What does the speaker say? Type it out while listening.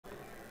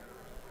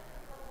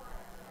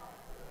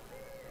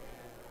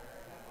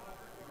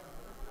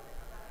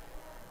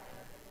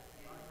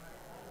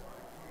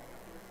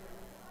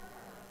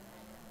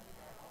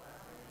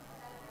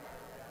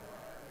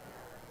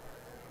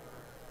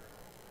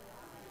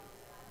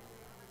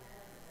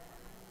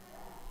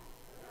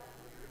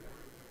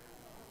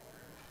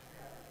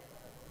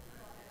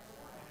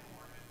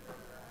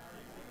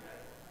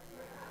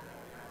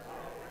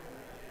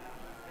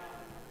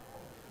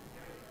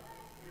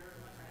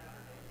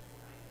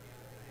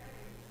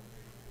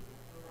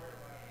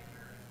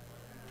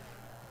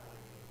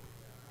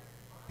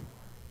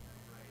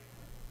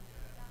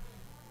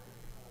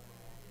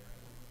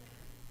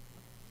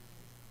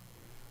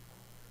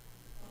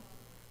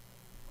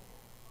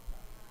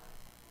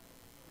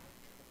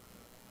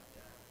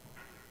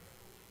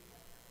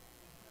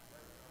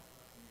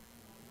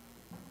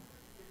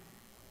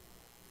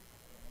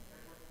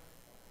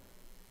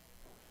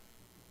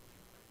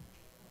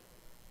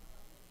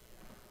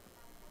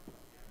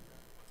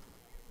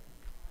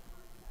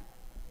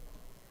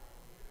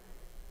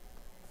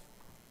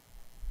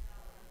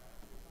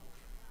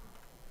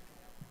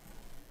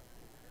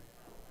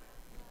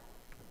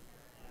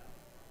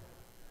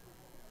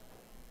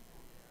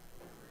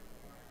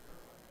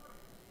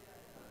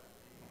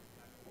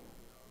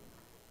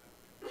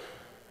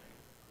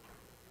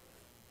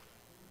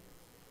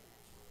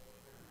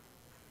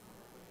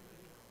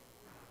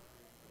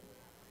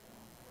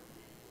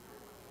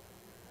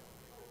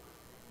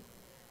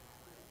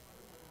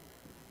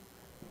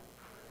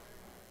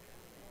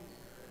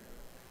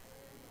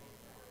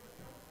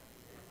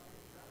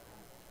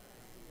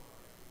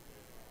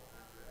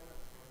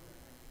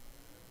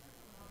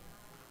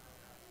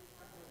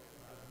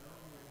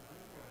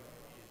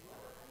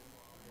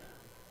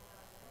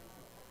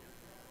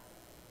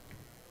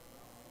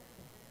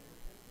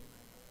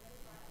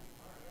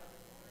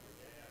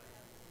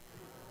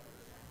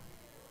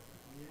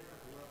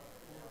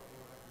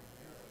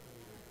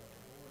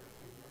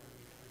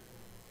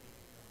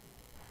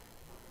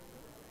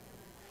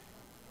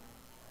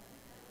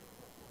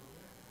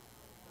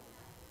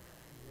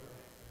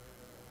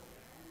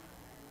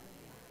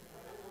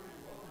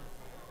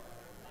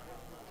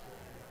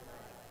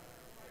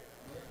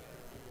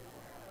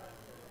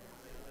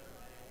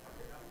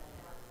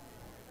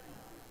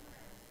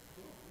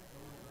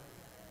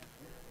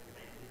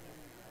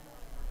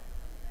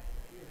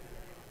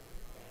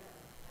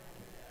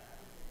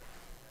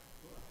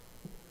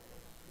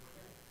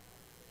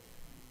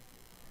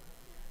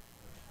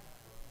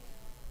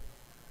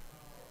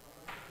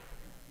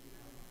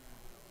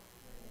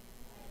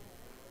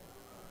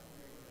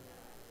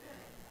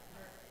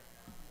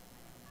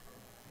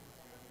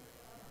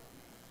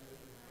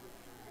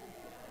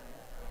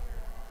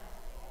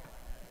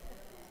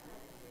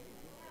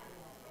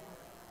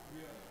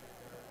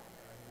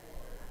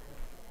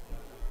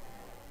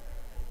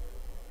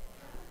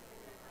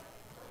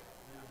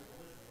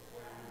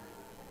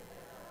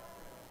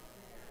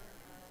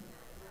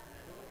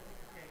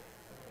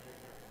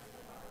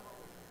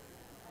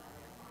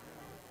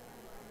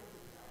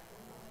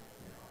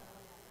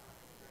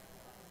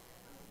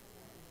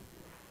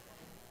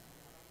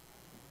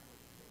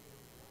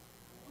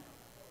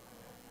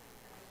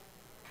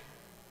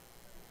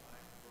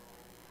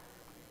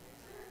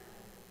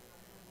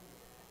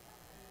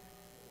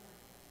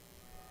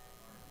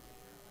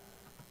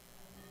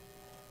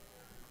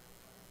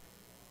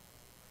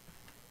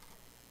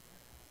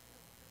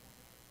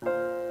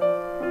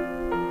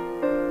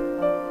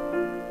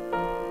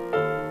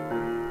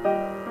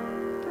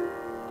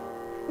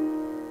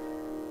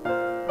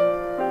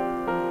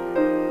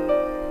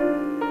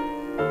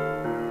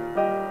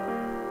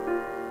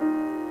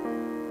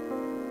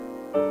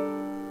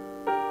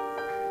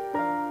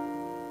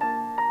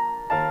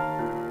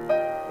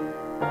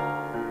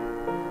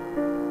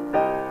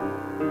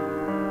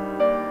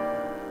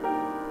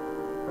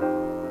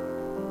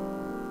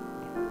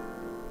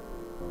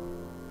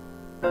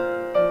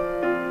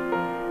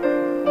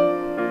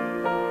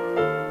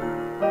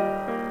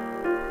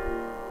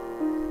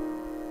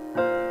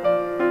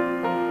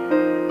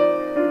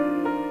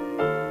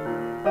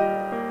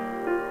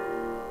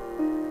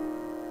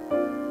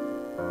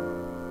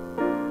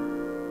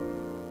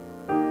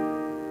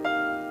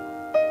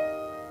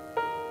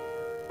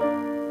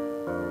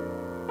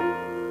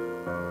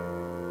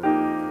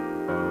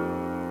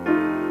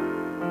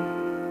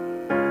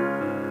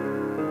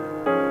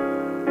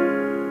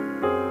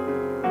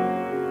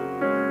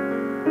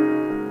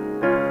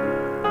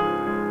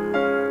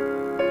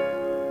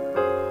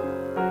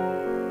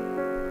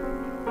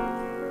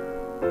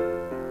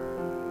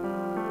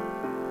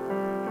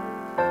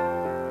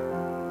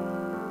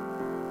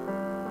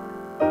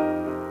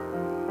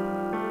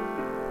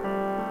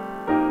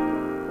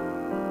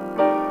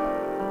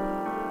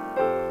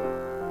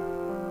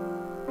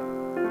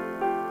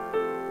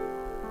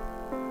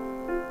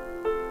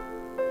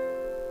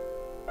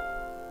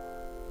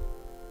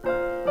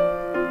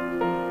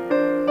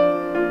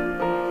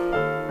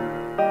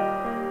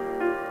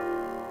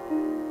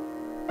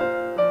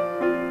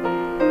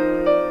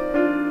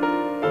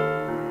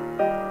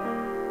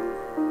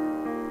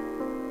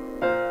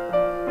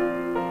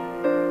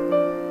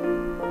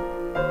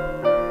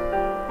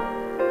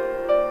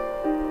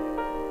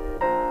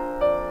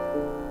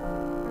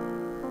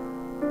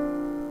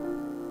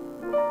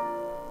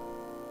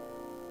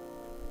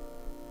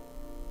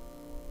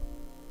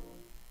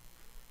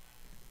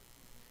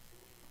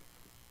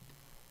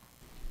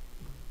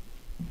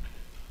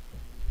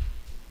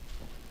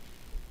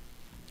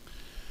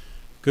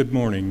Good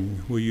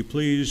morning. Will you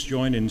please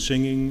join in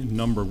singing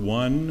number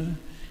 1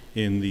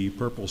 in the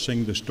Purple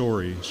Sing the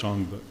Story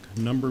songbook?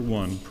 Number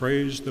 1,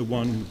 Praise the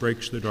One Who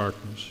Breaks the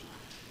Darkness.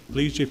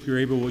 Please, if you're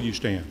able, will you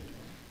stand?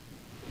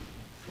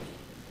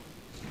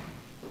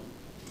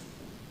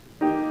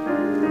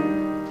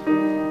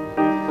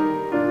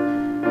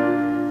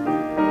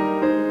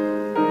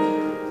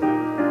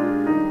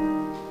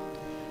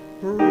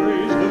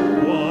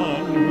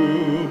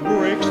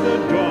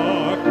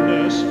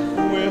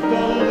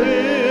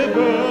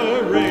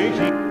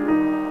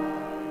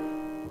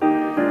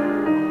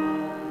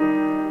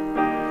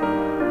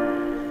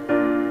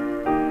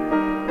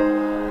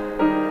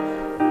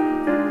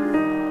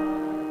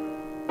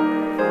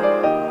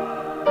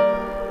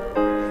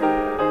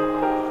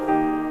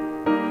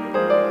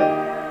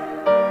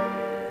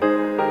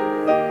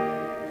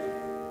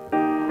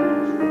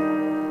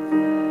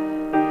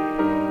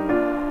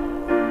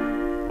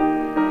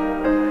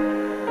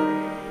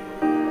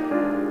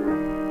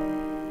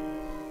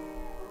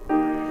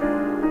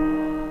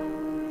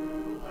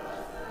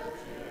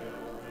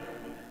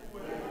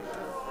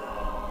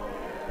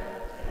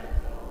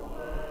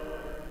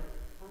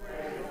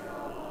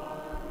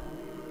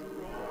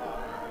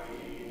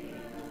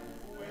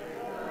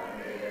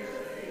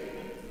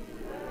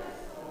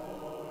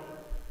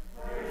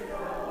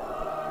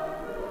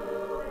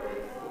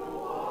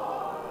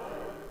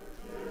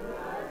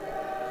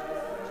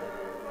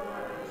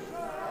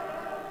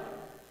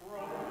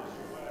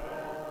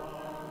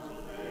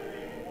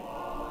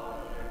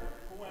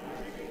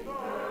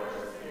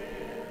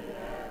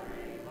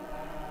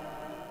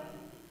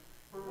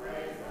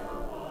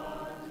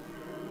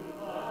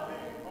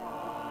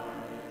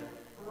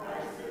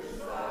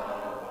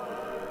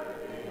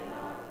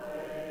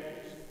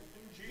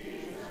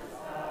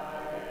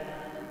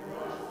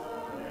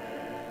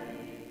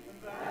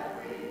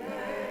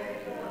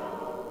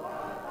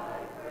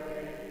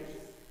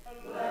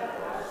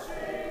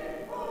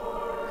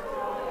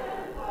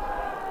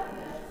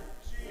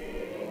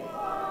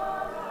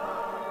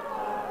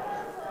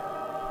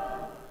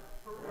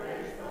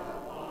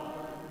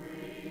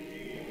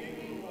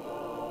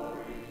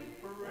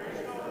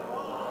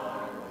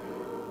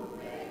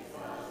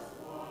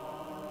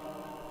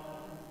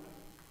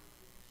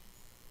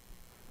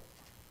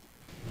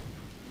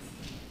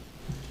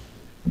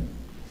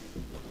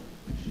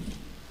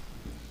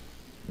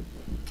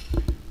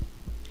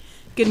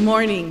 Good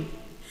morning.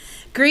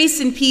 Grace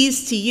and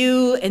peace to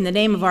you in the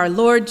name of our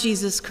Lord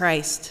Jesus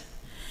Christ.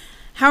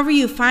 However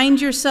you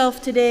find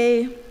yourself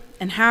today,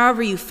 and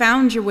however you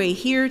found your way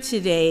here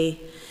today,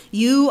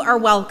 you are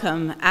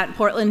welcome at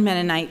Portland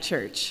Mennonite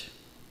Church.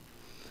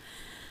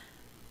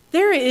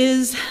 There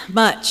is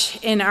much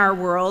in our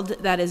world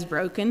that is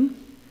broken.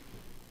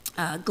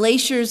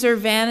 Glaciers are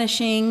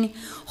vanishing,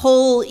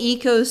 whole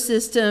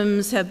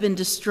ecosystems have been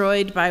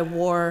destroyed by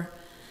war.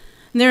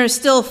 There are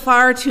still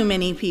far too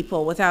many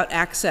people without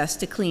access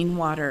to clean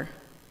water.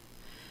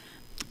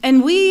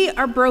 And we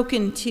are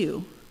broken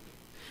too.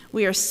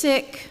 We are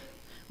sick,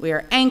 we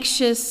are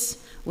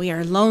anxious, we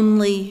are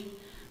lonely,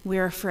 we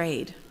are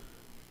afraid.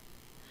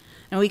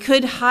 And we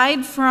could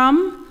hide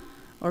from,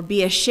 or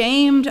be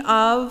ashamed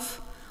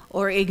of,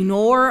 or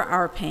ignore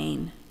our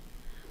pain.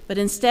 But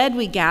instead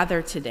we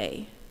gather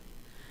today.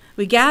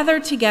 We gather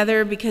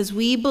together because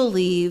we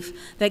believe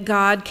that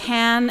God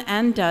can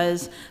and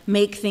does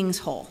make things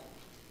whole.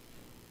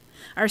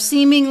 Our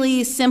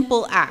seemingly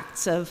simple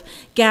acts of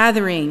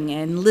gathering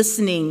and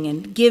listening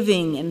and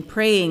giving and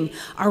praying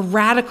are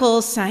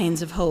radical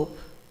signs of hope.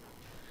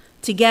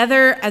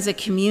 Together as a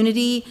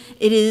community,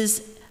 it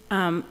is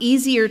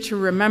easier to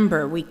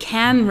remember. We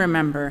can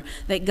remember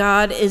that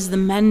God is the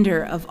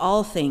mender of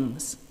all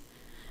things.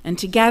 And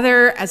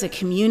together as a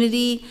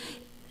community,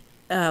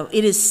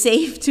 it is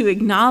safe to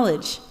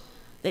acknowledge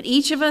that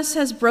each of us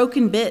has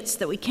broken bits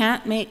that we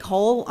can't make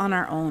whole on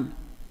our own.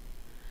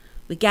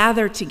 We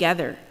gather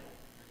together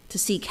to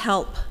seek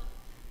help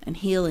and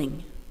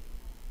healing.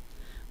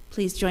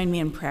 Please join me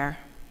in prayer.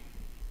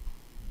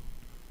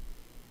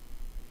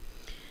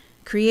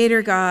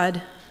 Creator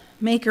God,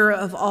 maker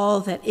of all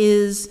that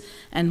is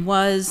and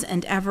was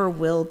and ever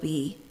will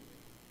be,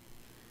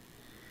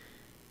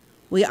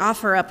 we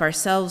offer up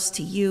ourselves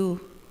to you.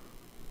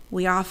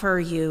 We offer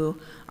you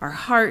our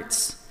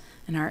hearts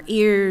and our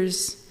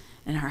ears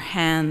and our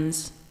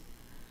hands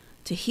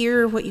to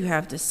hear what you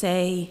have to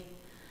say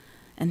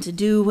and to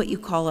do what you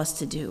call us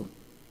to do.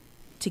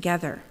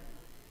 Together.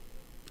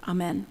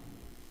 Amen.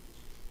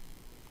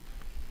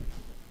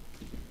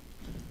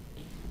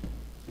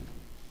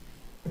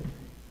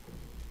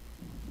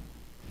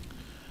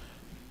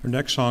 Our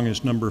next song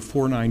is number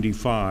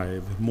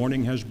 495,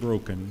 Morning Has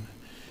Broken,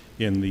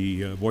 in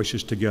the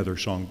Voices Together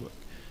songbook.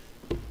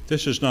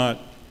 This is not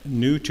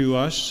new to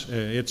us.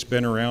 It's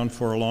been around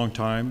for a long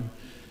time.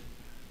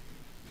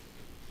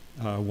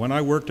 When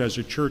I worked as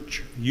a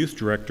church youth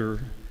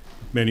director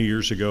many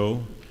years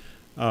ago,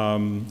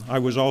 I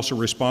was also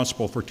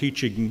responsible for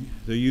teaching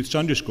the youth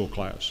Sunday school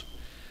class.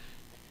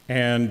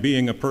 And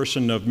being a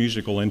person of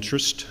musical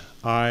interest,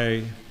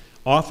 I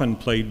often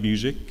played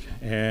music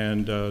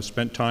and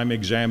spent time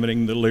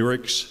examining the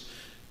lyrics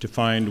to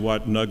find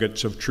what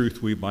nuggets of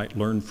truth we might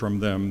learn from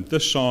them.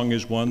 This song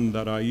is one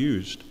that I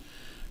used,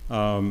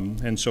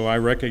 and so I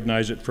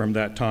recognize it from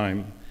that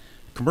time.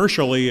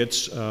 Commercially,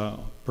 it's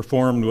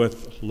performed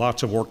with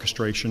lots of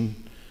orchestration.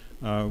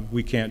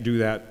 We can't do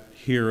that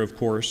here, of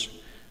course.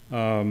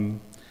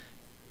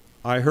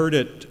 I heard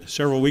it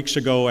several weeks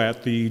ago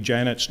at the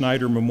Janet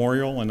Snyder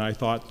Memorial, and I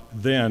thought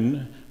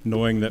then,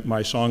 knowing that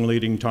my song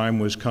leading time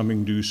was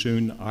coming due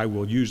soon, I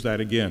will use that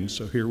again.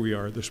 So here we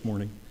are this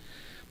morning.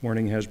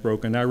 Morning has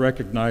broken. I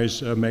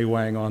recognize May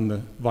Wang on the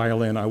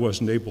violin. I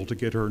wasn't able to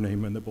get her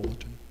name in the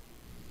bulletin.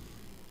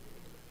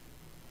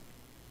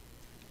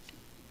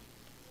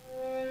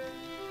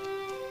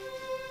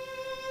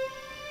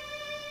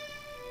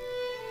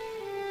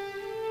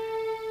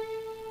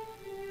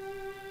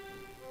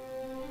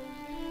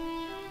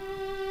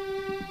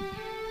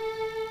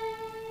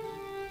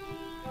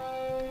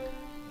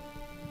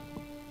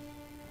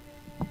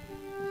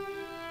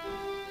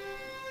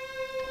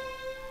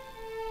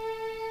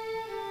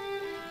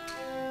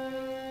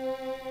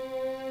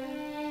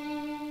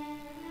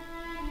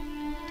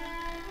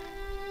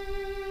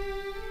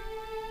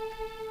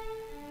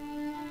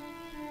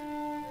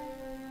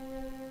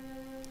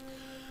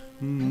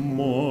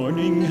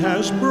 Morning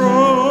has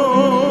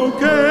broken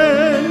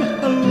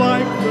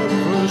like the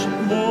first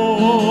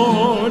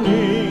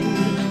morning.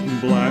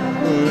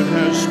 Blackbird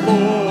has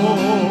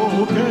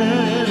spoken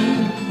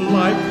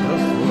like the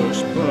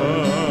first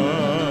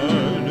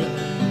bird.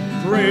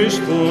 Praise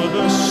for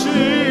the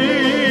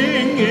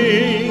singing,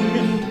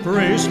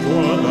 praise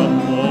for the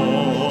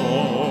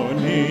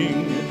morning,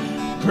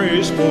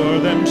 praise for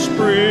them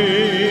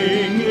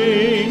springing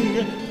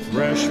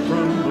fresh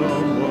from the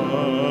word.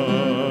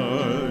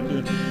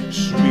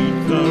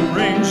 Sweet the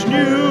rain's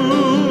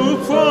new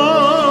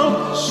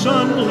fall,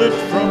 sunlit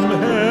from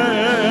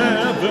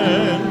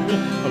heaven,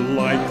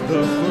 like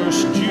the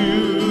first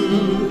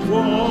dew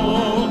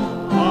fall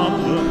on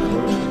the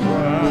first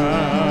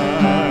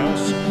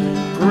grass.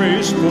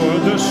 Praise for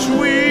the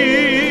sweetness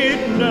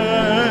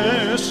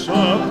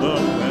of the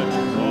wet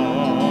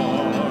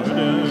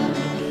garden,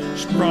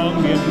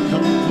 sprung in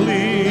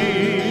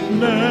completeness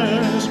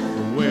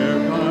where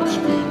God's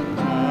feet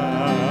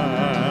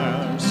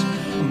pass.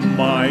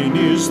 Mine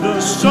is the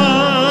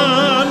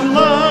sunlight,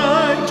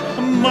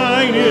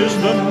 mine is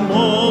the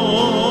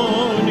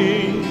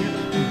morning,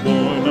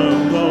 born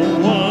of the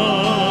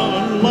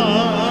one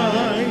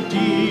light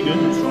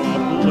Eden's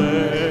top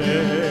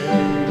lay.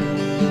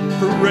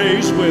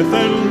 Praise with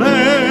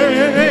elation,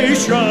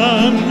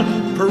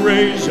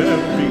 praise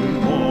every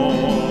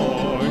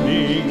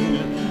morning,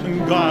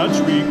 God's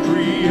recreation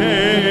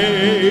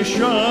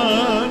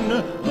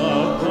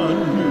of a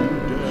new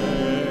day.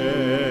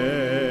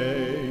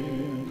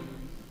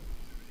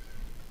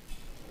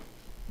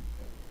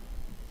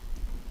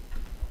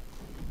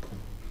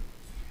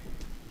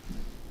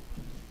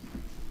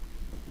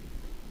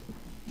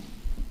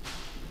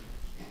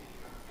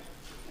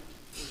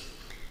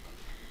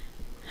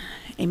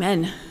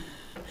 Amen.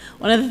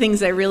 One of the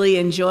things I really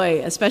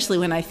enjoy, especially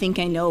when I think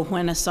I know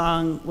when a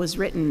song was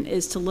written,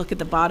 is to look at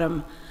the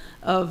bottom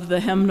of the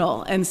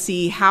hymnal and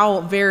see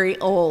how very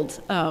old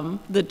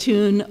the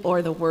tune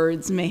or the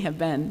words may have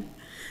been.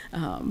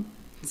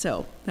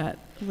 So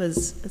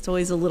it's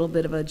always a little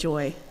bit of a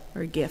joy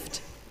or a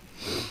gift.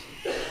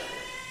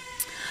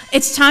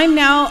 It's time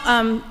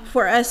now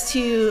for us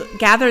to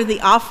gather the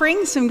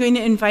offerings. So I'm going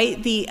to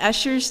invite the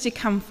ushers to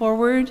come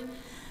forward,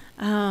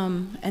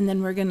 and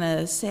then we're going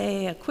to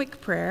say a quick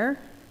prayer.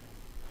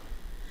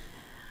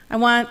 I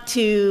want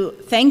to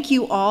thank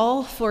you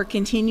all for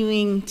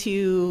continuing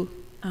to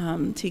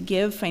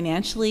give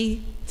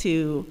financially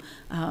to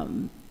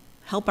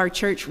help our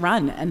church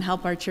run and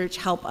help our church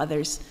help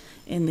others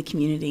in the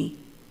community.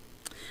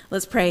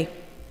 Let's pray.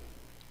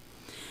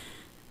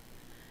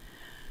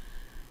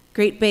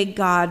 Great big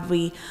God,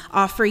 we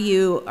offer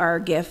you our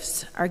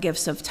gifts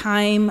of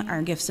time,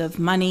 our gifts of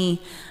money,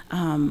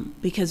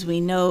 because we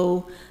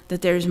know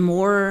that there's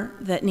more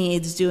that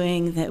needs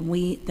doing than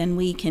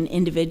we can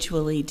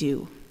individually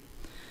do.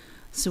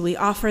 So we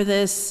offer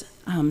this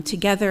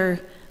together,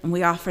 and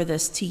we offer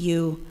this to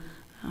you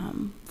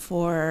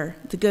for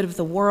the good of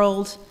the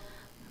world,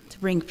 to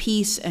bring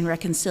peace and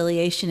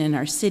reconciliation in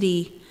our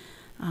city,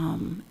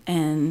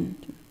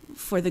 and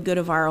for the good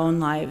of our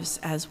own lives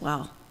as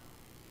well.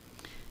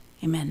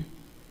 Amen.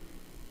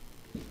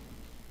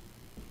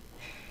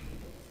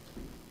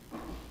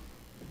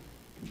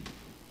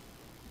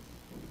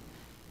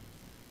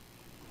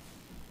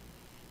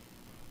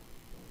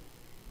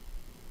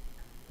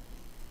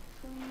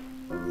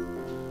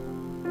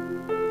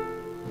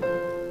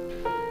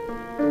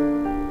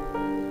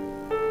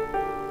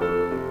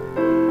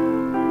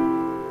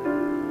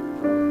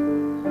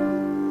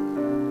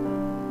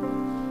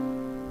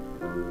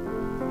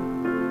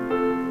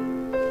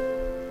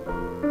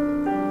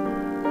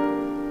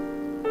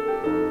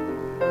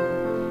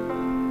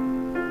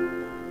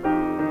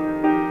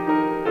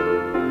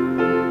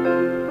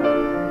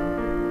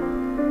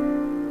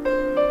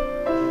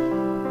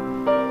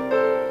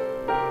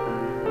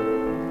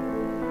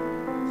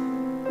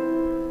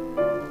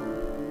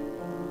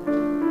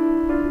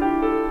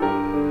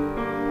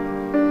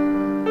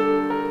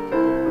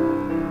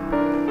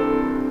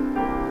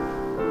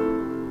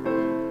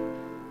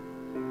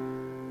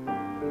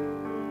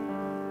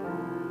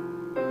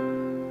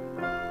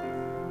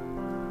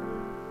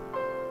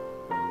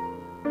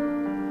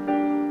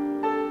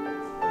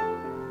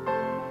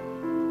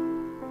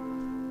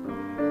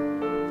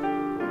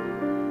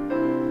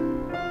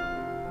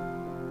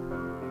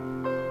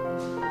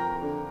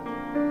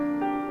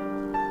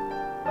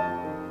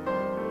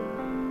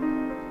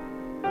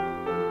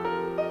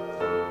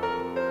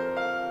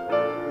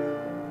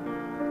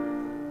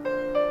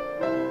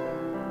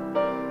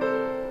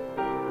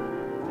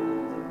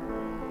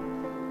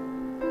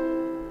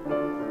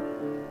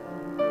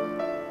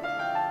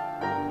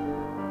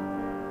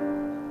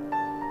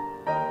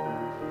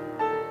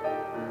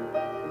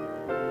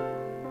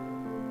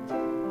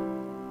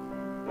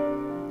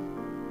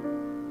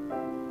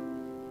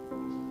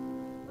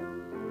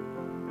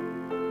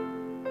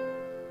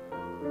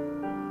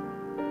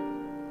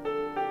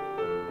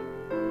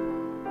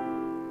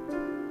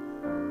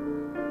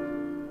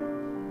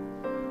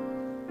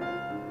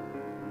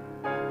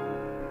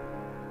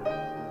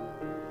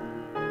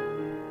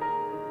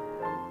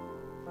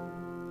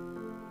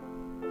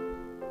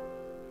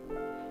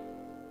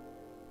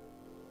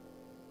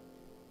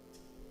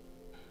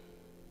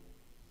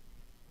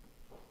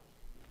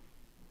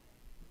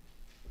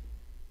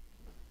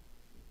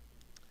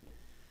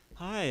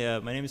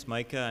 My name is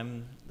Micah.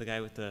 I'm the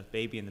guy with the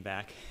baby in the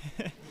back.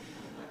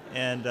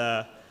 And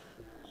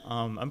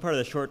I'm part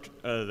of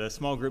the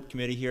small group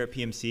committee here at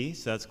PMC.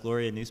 So that's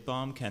Gloria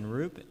Nussbaum, Ken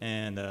Roop,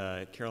 and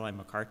Caroline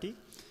McCarthy.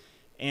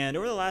 And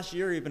over the last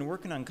year, we've been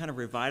working on kind of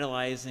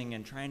revitalizing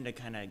and trying to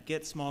kind of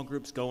get small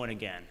groups going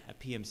again at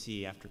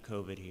PMC after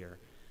COVID here.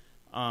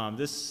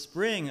 This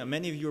spring,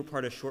 many of you were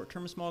part of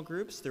short-term small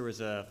groups. There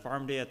was a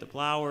farm day at the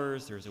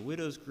Blowers, there was a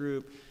widows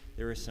group,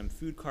 there were some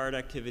food cart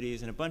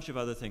activities, and a bunch of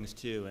other things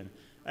too. And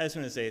I just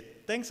want to say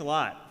thanks a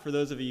lot for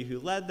those of you who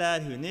led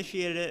that, who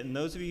initiated it, and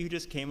those of you who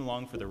just came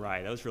along for the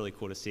ride. That was really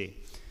cool to see.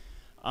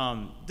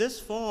 This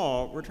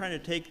fall, we're trying to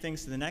take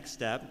things to the next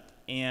step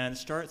and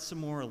start some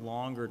more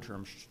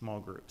longer-term small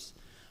groups.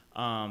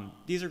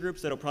 These are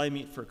groups that will probably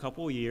meet for a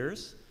couple of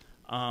years.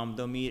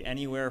 They'll meet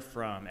anywhere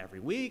from every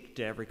week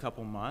to every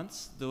couple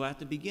months, though at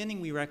the beginning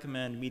we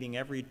recommend meeting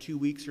every 2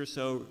 weeks or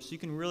so you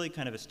can really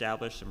kind of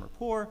establish some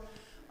rapport.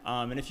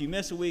 And if you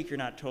miss a week, you're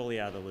not totally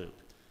out of the loop.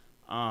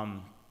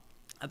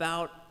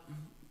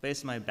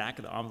 Based on my back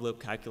of the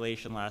envelope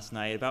calculation last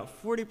night,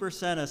 about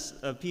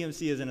 40% of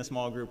PMC is in a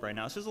small group right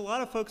now. So there's a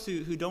lot of folks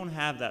who don't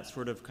have that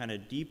sort of kind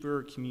of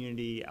deeper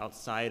community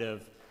outside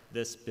of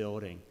this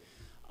building.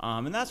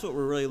 And that's what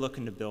we're really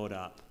looking to build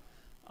up.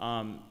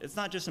 It's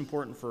not just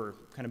important for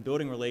kind of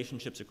building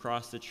relationships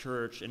across the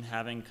church and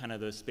having kind of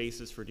those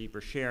spaces for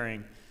deeper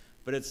sharing,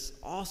 but it's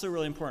also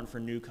really important for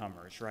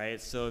newcomers, right?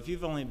 So if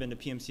you've only been to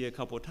PMC a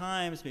couple of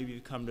times, maybe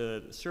you've come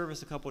to the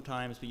service a couple of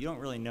times, but you don't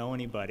really know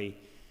anybody,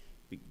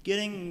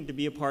 getting to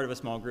be a part of a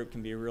small group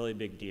can be a really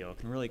big deal. It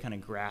can really kind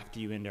of graft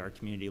you into our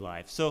community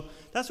life. So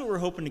that's what we're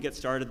hoping to get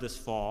started this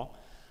fall.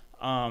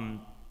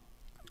 They'll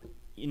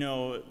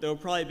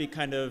probably be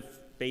kind of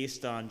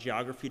based on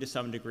geography to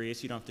some degree,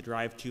 so you don't have to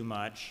drive too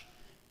much.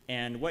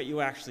 And what you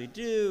actually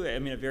do, I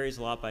mean, it varies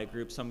a lot by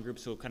group. Some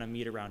groups will kind of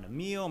meet around a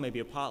meal, maybe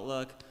a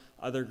potluck.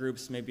 Other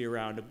groups maybe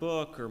around a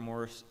book or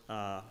more,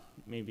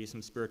 maybe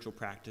some spiritual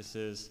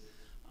practices.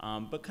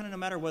 But kind of no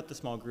matter what the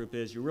small group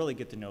is, you really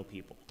get to know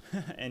people.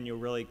 And you'll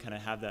really kind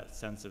of have that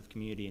sense of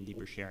community and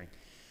deeper sharing.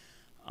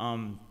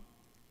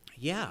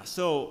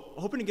 So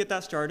hoping to get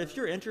that started. If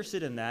you're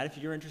interested in that, if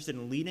you're interested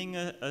in leading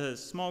a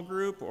small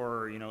group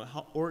or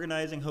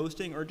organizing,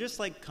 hosting, or just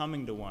like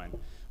coming to one,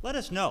 let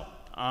us know.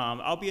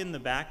 I'll be in the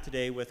back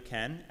today with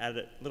Ken at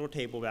a little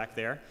table back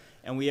there,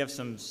 and we have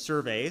some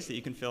surveys that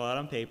you can fill out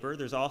on paper.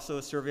 There's also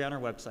a survey on our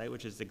website,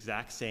 which is the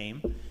exact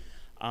same,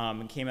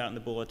 and came out in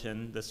the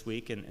bulletin this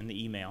week in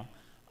the email.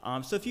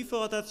 So if you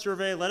fill out that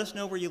survey, let us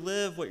know where you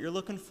live, what you're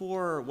looking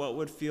for, what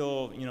would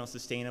feel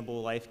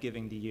sustainable,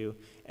 life-giving to you,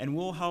 and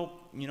we'll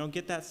help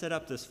get that set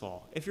up this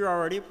fall. If you're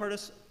already a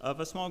part of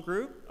a small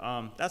group,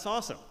 that's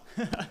awesome.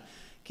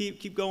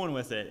 Keep going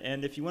with it.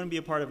 And if you want to be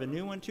a part of a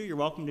new one too, you're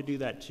welcome to do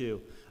that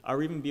too,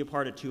 or even be a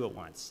part of two at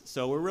once.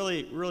 So we're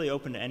really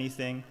open to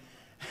anything,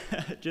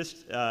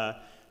 just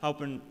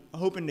hoping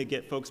to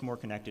get folks more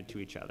connected to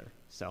each other.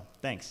 So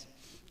thanks.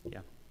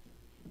 Yeah.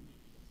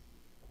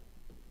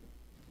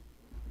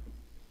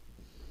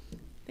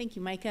 Thank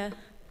you, Micah.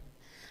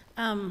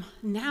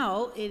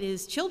 Now it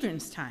is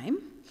children's time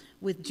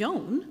with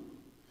Joan.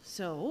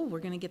 So we're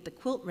going to get the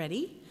quilt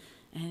ready,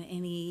 and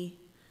any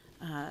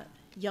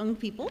young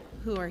people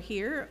who are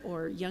here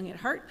or young at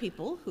heart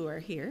people who are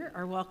here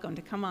are welcome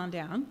to come on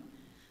down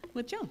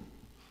with Joan.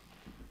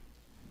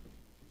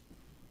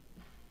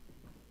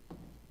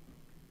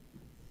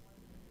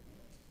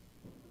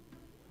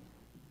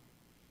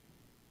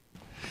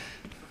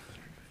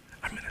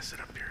 I'm going to sit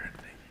up here, I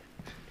think.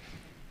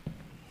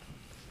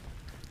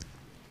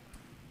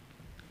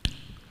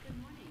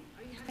 Good morning.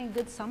 Are you having a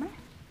good summer?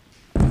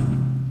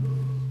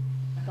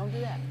 Don't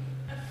do that.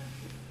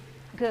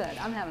 Good.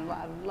 I'm having a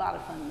lot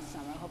of fun this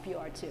summer. I hope you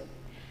are too.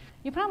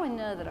 You probably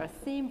know that our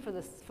theme for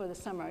the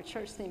summer, our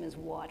church theme, is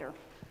water.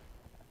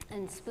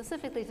 And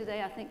specifically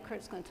today, I think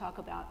Kurt's going to talk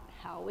about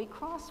how we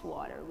cross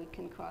water. We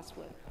can cross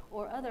with,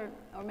 or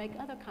make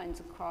other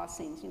kinds of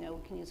crossings. We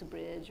can use a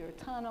bridge or a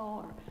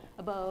tunnel or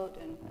a boat,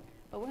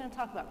 but we're going to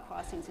talk about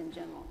crossings in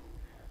general.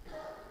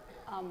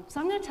 So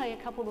I'm going to tell you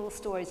a couple little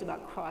stories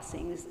about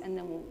crossings, and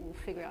then we'll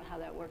figure out how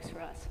that works for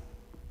us.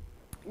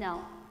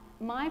 Now,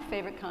 my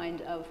favorite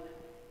kind of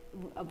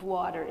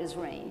water is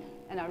rain,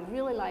 and I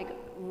really like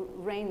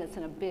rain that's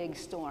in a big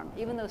storm,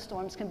 even though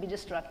storms can be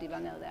destructive, I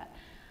know that.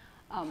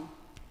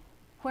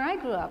 Where I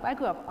grew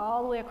up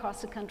all the way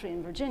across the country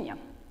in Virginia,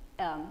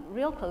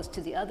 real close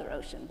to the other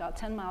ocean, about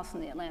 10 miles from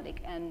the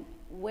Atlantic, and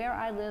where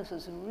I lived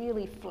was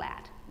really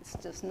flat. It's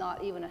just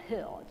not even a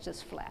hill, it's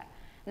just flat.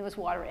 There was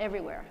water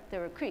everywhere. There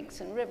were creeks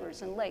and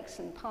rivers and lakes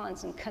and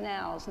ponds and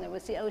canals, and there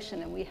was the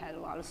ocean, and we had a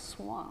lot of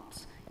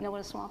swamps. You know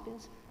what a swamp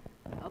is?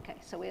 Okay,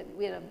 so we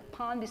had a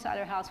pond beside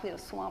our house, we had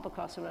a swamp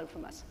across the road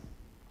from us.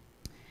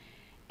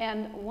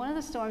 And one of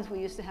the storms we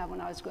used to have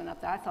when I was growing up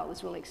that I thought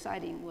was really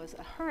exciting was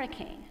a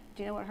hurricane.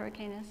 Do you know what a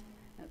hurricane is?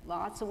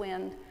 Lots of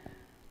wind,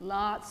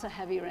 lots of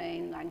heavy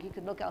rain, like you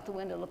could look out the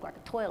window, look like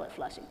a toilet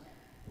flushing.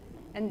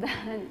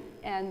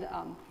 And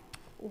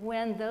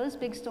when those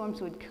big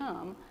storms would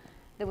come,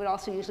 There would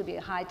also usually be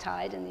a high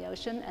tide in the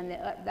ocean, and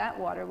that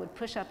water would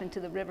push up into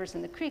the rivers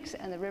and the creeks,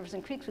 and the rivers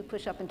and creeks would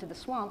push up into the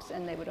swamps,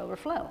 and they would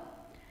overflow.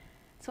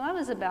 So I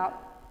was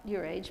about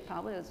your age,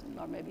 probably,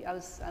 or maybe I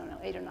was, I don't know,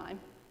 8 or 9.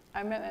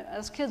 I remember,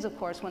 as kids, of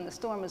course, when the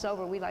storm was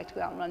over, we liked to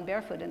go out and run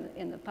barefoot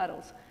in the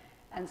puddles.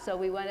 And so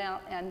we went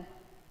out, and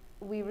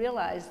we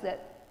realized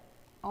that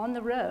on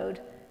the road,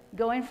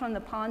 going from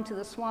the pond to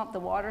the swamp, the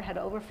water had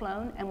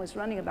overflown and was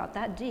running about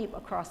that deep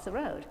across the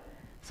road.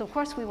 So of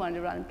course we wanted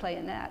to run and play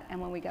in that. And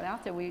when we got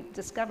out there, we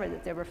discovered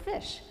that there were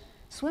fish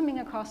swimming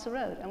across the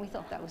road. And we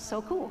thought that was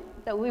so cool,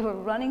 that we were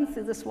running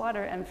through this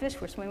water and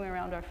fish were swimming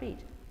around our feet.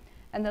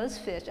 And those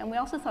fish, and we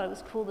also thought it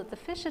was cool that the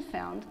fish had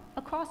found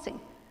a crossing.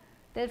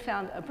 They had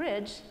found a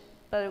bridge,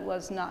 but it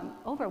was not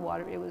over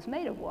water, it was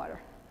made of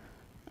water.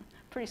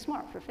 Pretty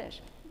smart for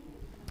fish.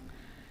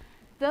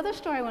 The other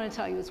story I want to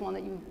tell you is one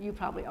that you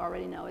probably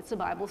already know. It's a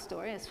Bible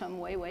story. It's from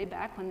way, way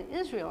back when the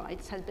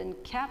Israelites had been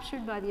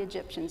captured by the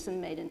Egyptians and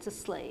made into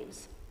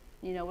slaves.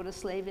 You know what a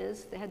slave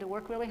is? They had to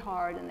work really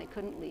hard and they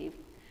couldn't leave.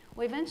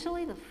 Well,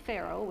 eventually the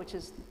Pharaoh, which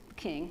is the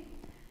king,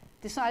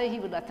 decided he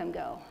would let them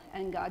go.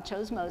 And God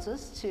chose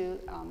Moses to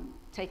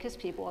take his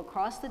people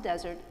across the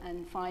desert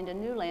and find a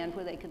new land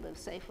where they could live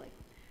safely.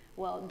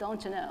 Well,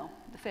 don't you know,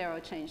 the Pharaoh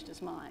changed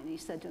his mind. He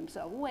said to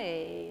himself,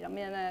 wait a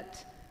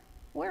minute.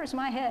 Where's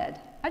my head?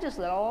 I just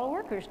let all the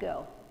workers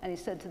go. And he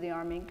said to the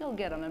army, go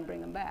get them and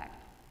bring them back.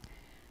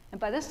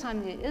 And by this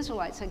time, the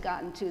Israelites had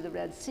gotten to the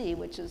Red Sea,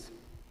 which is,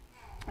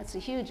 it's a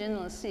huge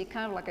inland sea,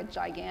 kind of like a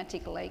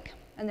gigantic lake.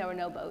 And there were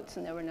no boats,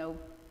 and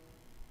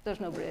there's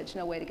no bridge,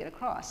 no way to get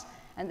across.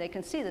 And they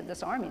can see that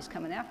this army's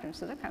coming after them,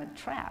 so they're kind of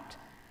trapped.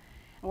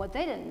 And what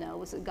they didn't know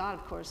was that God,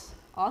 of course,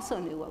 also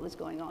knew what was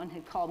going on,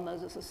 had called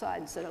Moses aside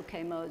and said,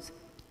 okay, Moses,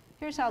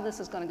 here's how this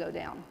is going to go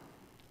down.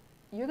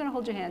 You're going to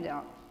hold your hand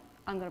out.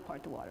 I'm going to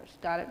part the waters.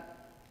 Got it?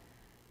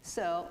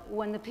 So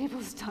when the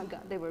people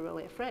got, they were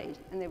really afraid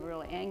and they were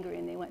really angry,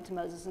 and they went to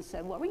Moses and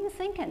said, what were you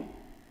thinking?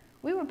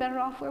 We were better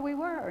off where we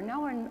were.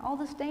 Now we're in all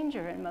this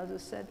danger. And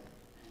Moses said,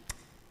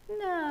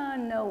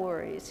 no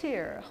worries.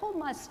 Here, hold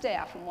my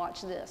staff and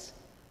watch this.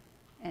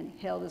 And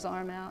he held his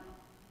arm out,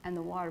 and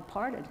the water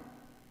parted,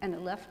 and it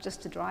left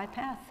just a dry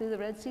path through the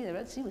Red Sea. The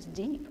Red Sea was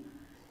deep,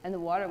 and the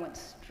water went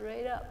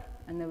straight up,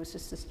 and there was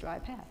just this dry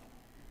path.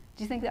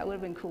 Do you think that would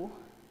have been cool?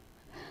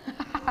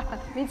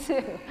 Me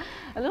too.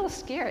 A little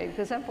scary,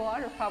 because that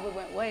water probably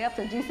went way up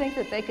there. Do you think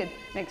that they could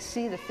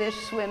see the fish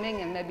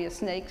swimming and maybe a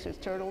snakes or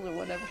turtles or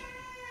whatever?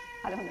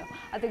 I don't know.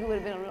 I think it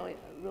would have been really,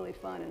 really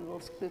fun and a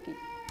little spooky.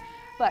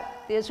 But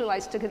the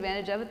Israelites took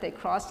advantage of it. They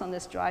crossed on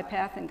this dry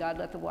path, and God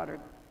let the water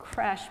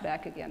crash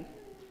back again,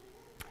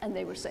 and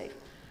they were safe.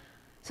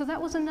 So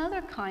that was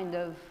another kind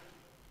of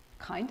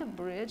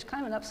bridge,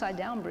 kind of an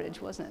upside-down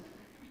bridge, wasn't it?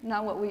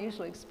 Not what we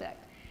usually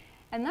expect.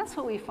 And that's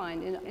what we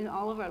find in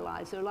all of our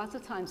lives. There are lots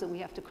of times that we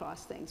have to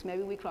cross things.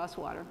 Maybe we cross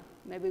water.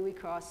 Maybe we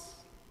cross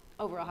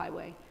over a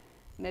highway.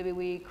 Maybe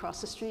we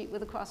cross the street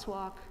with a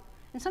crosswalk.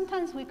 And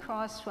sometimes we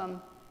cross from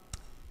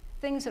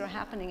things that are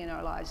happening in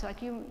our lives.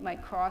 Like you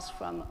might cross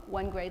from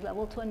one grade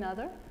level to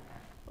another,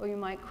 or you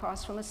might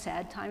cross from a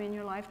sad time in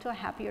your life to a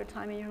happier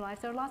time in your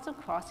life. There are lots of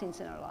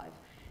crossings in our life.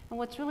 And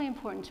what's really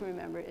important to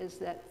remember is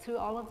that through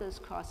all of those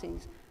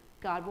crossings,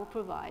 God will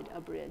provide a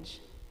bridge.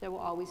 There will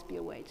always be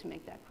a way to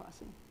make that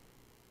crossing.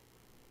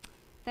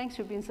 Thanks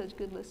for being such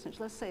good listeners.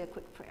 Let's say a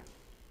quick prayer.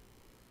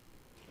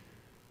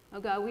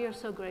 Oh God, we are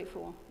so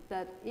grateful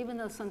that even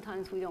though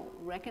sometimes we don't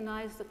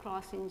recognize the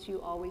crossings,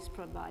 you always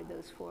provide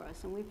those for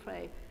us. And we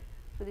pray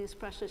for these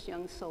precious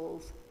young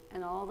souls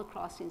and all the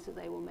crossings that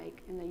they will make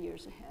in the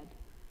years ahead.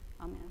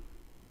 Amen.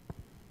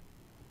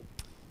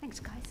 Thanks,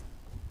 guys.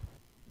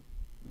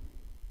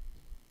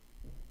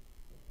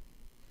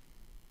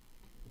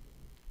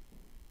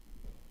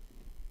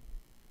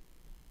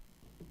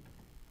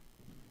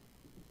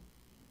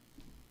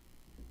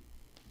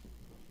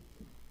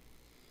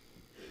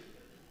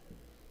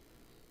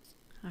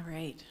 All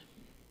right.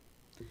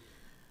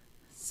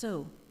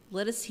 So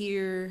let us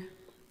hear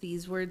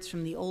these words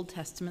from the Old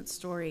Testament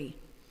story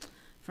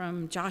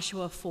from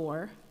Joshua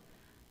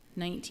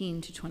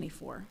 4:19 to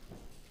 24.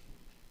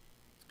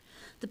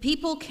 The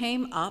people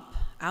came up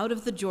out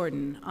of the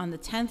Jordan on the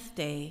 10th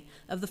day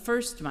of the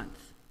first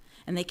month,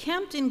 and they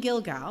camped in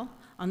Gilgal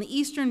on the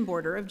eastern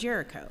border of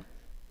Jericho.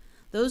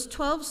 Those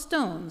 12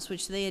 stones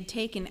which they had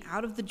taken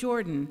out of the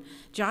Jordan,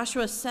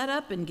 Joshua set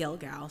up in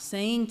Gilgal,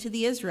 saying to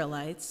the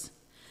Israelites,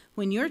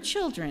 when your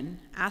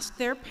children ask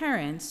their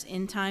parents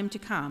in time to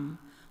come,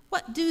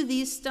 what do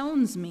these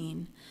stones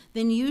mean?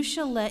 Then you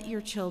shall let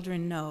your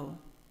children know.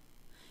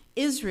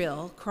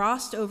 Israel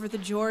crossed over the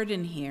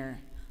Jordan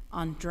here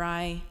on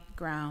dry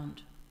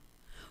ground.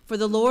 For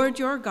the Lord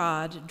your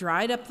God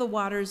dried up the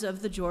waters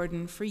of the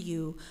Jordan for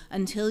you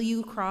until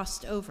you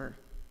crossed over,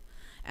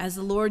 as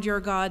the Lord your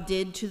God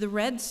did to the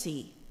Red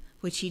Sea,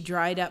 which he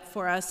dried up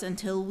for us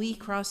until we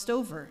crossed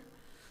over,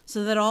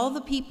 so that all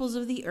the peoples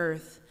of the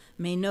earth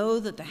may know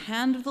that the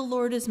hand of the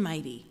Lord is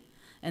mighty,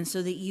 and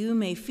so that you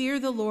may fear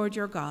the Lord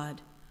your God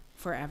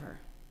forever.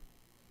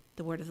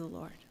 The word of the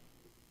Lord.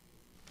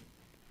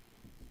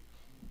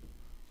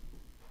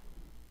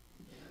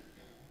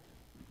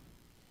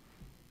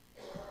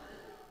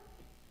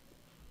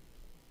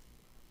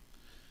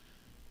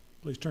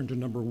 Please turn to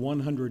number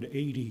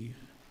 180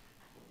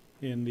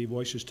 in the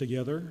Voices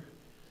Together.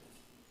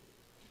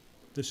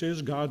 This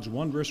is God's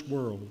wondrous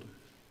world.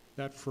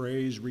 That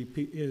phrase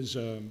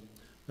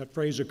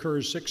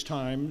occurs 6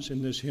 times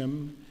in this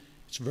hymn.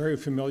 It's a very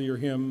familiar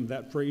hymn.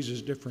 That phrase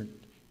is different.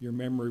 Your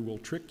memory will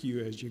trick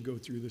you as you go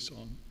through the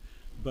song.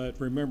 But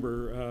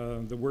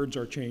remember, the words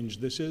are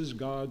changed. This is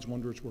God's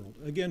wondrous world.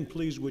 Again,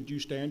 please, would you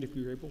stand if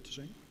you're able to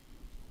sing?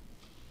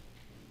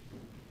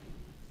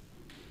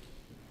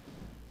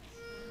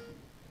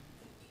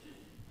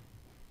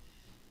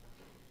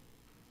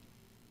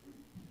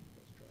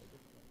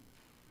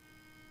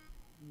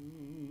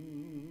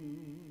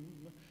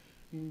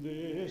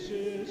 This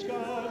is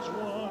God's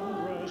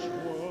wondrous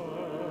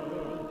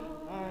world,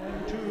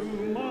 and to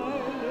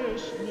my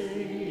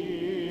listening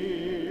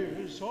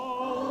ears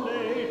all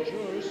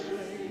nature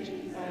sings,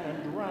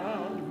 and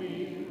round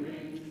me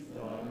rings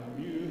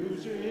the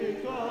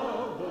music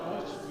of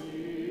the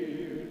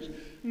spheres.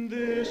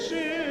 This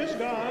is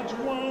God's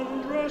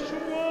wondrous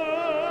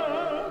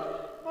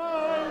world,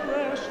 I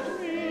rest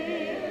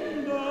me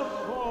in the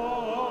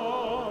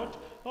thought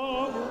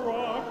of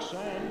rocks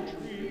and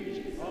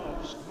trees,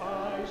 of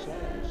skies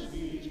and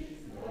seas,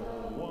 the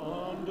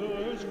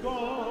wonders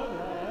God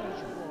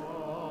has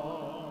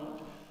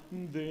wrought.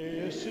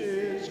 This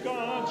is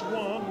God's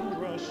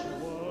wondrous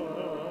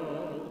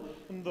world.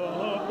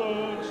 The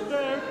birds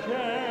their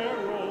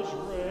carols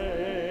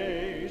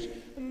raise,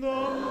 the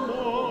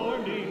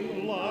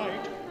morning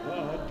light,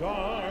 the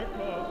dark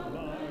of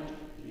night,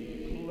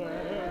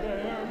 declare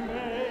their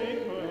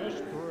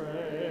Maker's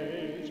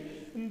praise.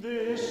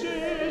 This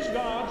is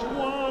God's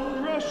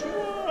wondrous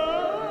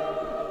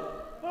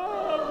world, a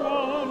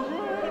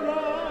wandering I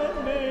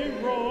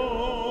may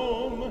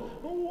roam.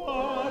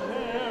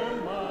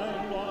 Whate'er my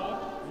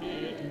lot,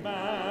 it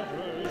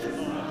matters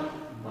not.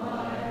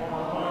 My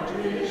heart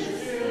is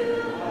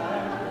still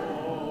at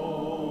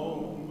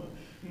home.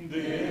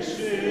 This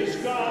is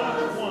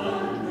God's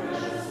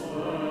wondrous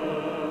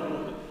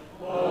world.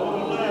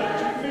 Oh,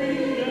 let me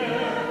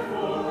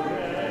never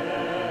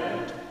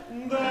forget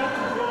that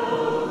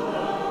though the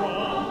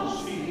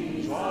wrong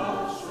seems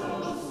oft so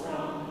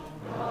strong,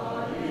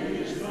 God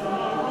is the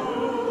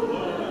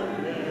ruler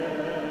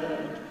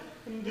yet.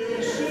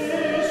 This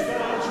is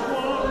God's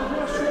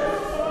wondrous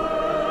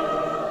world.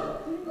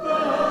 The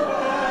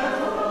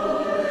battle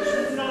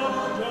is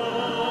not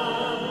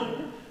done.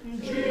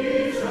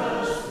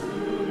 Jesus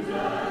through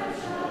life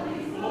shall be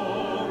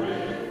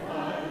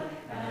glorified,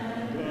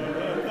 and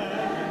earth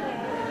and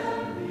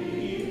heaven be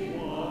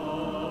one.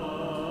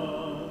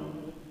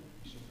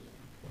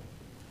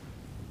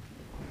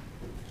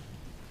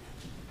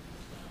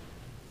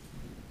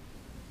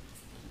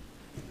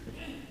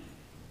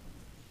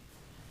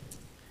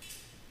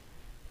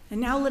 And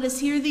now let us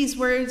hear these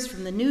words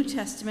from the New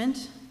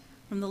Testament,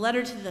 from the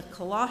letter to the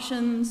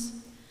Colossians,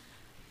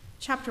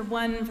 chapter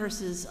 1,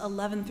 verses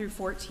 11 through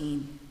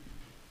 14.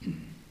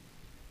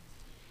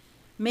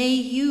 May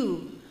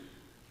you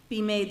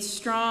be made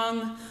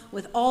strong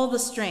with all the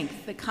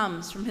strength that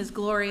comes from his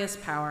glorious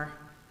power,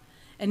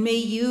 and may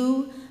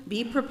you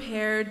be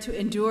prepared to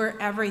endure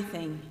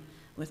everything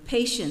with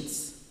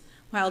patience,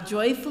 while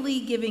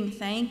joyfully giving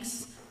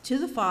thanks to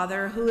the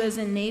Father who has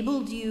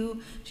enabled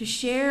you to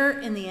share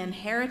in the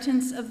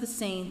inheritance of the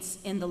saints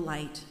in the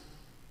light.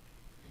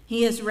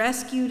 He has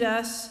rescued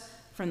us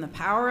from the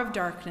power of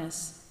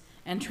darkness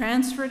and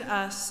transferred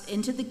us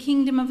into the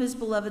kingdom of his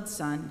beloved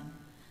Son,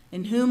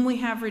 in whom we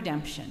have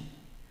redemption,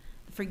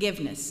 the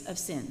forgiveness of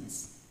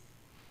sins.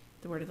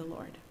 The word of the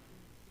Lord.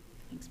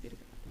 Thanks be to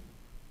God.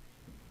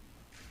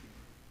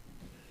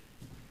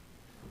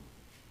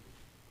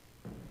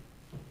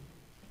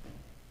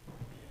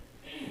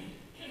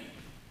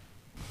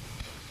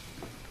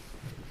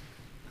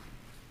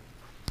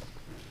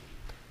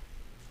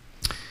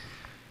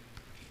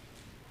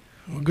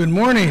 Well, good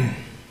morning.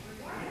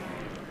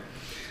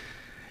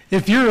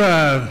 If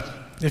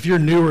you're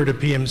newer to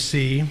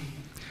PMC,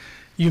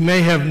 you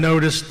may have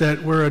noticed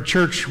that we're a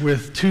church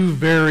with 2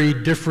 very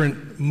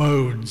different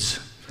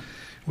modes.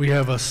 We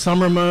have a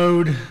summer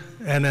mode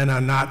and then a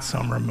not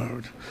summer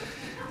mode.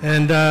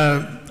 And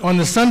on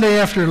the Sunday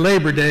after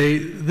Labor Day,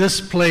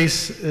 this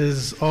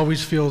place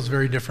always feels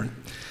very different.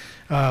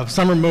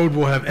 Summer mode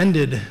will have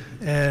ended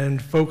and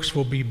folks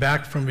will be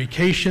back from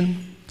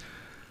vacation.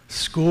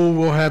 School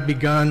will have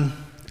begun,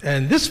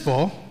 and this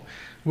fall,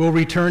 we'll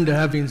return to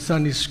having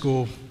Sunday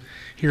school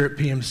here at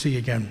PMC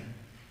again.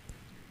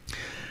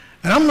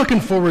 And I'm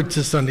looking forward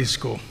to Sunday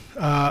school.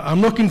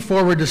 I'm looking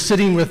forward to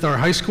sitting with our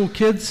high school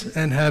kids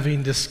and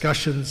having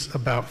discussions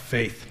about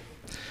faith.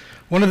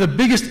 One of the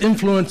biggest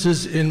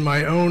influences in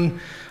my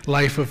own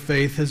life of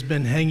faith has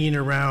been hanging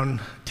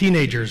around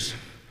teenagers,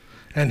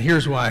 and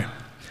here's why.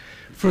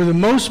 For the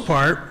most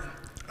part,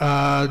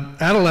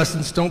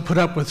 adolescents don't put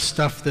up with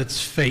stuff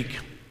that's fake.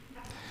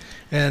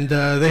 And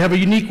they have a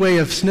unique way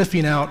of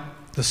sniffing out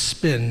the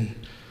spin.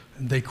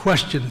 They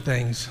question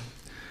things.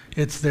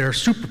 It's their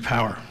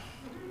superpower.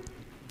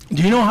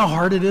 Do you know how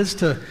hard it is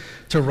to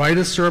write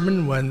a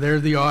sermon when they're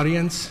the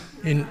audience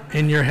in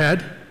your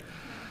head?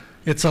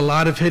 It's a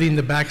lot of hitting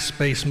the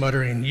backspace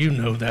muttering, you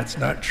know that's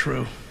not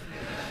true.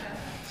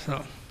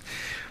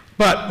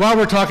 But while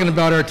we're talking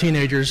about our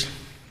teenagers,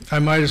 I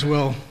might as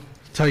well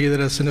tell you that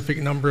a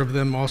significant number of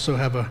them also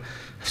have a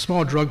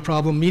small drug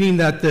problem, meaning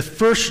that the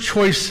first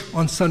choice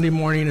on Sunday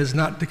morning is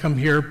not to come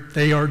here.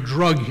 They are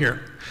drugged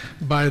here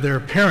by their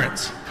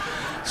parents.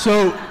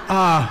 So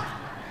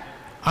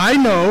I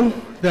know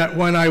that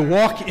when I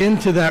walk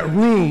into that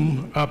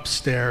room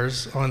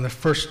upstairs on the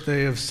first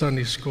day of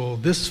Sunday school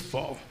this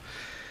fall,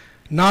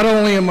 not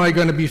only am I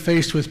going to be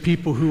faced with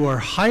people who are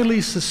highly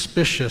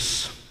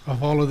suspicious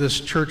of all of this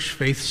church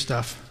faith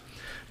stuff,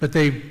 but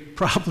they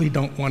probably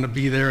don't want to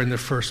be there in the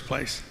first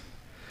place.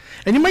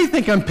 And you might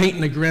think I'm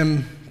painting a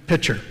grim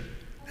picture,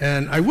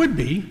 and I would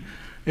be,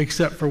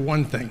 except for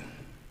one thing.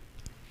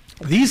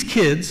 These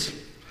kids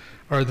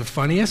are the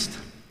funniest,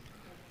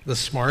 the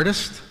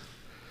smartest,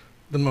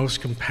 the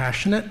most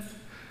compassionate,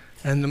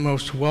 and the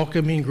most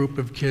welcoming group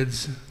of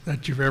kids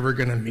that you're ever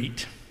going to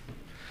meet.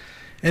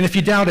 And if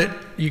you doubt it,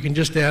 you can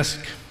just ask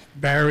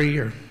Barry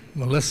or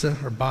Melissa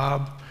or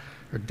Bob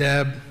or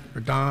Deb or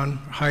Don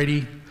or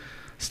Heidi,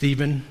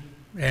 Stephen,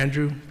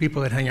 Andrew,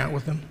 people that hang out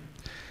with them,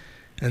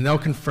 and they'll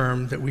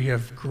confirm that we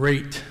have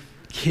great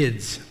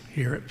kids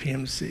here at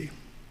PMC.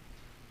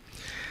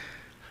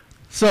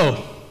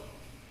 So,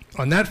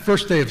 on that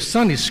first day of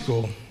Sunday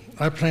school,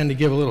 I plan to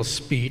give a little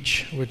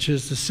speech, which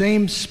is the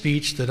same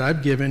speech that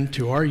I've given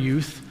to our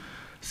youth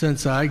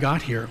since I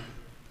got here.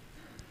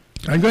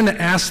 I'm going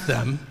to ask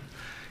them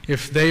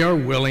if they are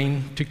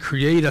willing to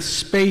create a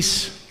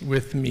space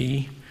with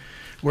me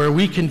where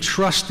we can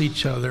trust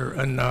each other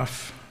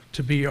enough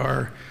to be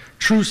our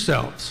true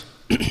selves.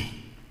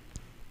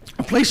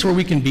 A place where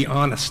we can be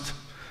honest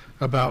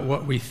about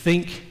what we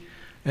think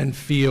and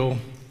feel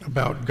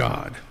about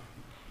God.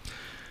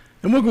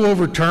 And we'll go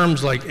over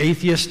terms like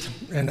atheist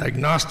and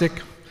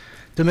agnostic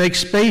to make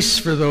space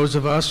for those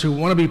of us who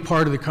want to be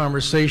part of the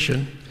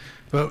conversation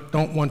but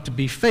don't want to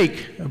be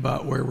fake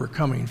about where we're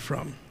coming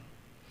from.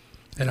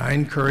 And I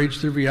encourage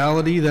the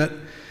reality that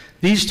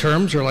these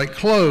terms are like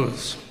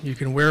clothes. You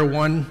can wear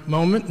one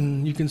moment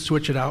and you can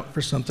switch it out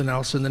for something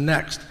else in the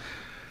next.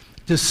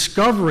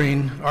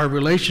 Discovering our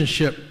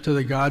relationship to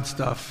the God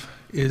stuff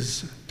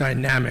is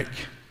dynamic.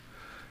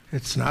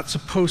 It's not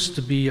supposed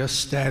to be a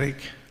static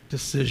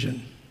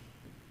decision.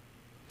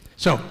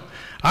 So,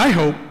 I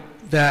hope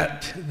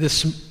that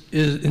this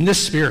is, in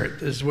this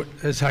spirit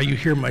is how you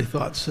hear my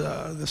thoughts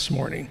this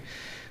morning.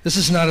 This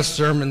is not a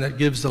sermon that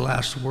gives the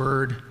last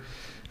word.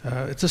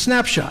 It's a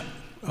snapshot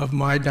of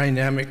my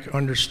dynamic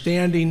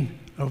understanding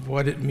of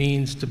what it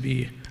means to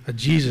be a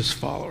Jesus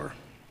follower.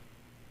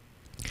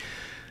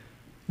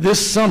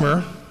 This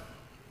summer,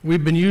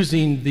 we've been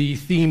using the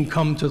theme,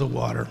 Come to the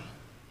Water.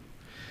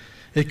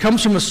 It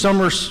comes from a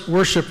summer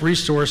worship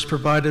resource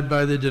provided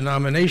by the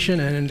denomination,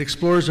 and it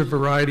explores a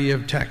variety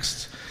of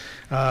texts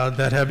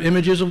that have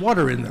images of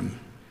water in them.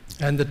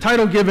 And the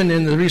title given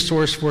in the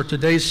resource for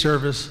today's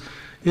service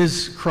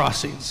is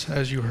Crossings,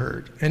 as you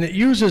heard. And it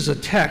uses a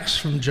text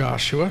from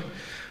Joshua,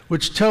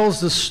 which tells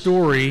the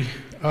story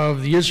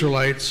of the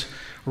Israelites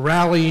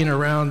rallying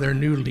around their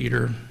new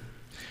leader,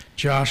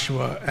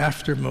 Joshua,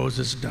 after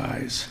Moses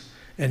dies,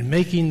 and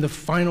making the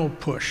final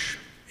push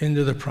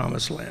into the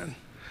promised land.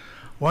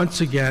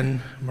 Once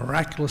again,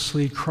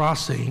 miraculously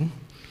crossing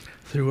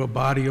through a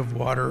body of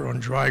water on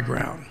dry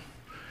ground,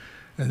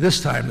 and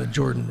this time the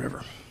Jordan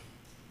River.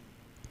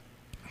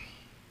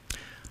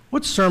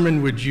 What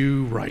sermon would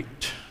you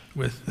write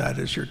with that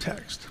as your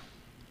text?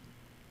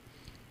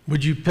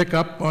 Would you pick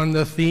up on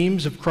the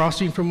themes of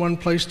crossing from one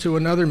place to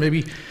another?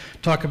 Maybe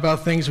talk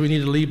about things we need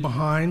to leave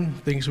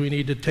behind, things we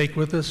need to take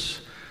with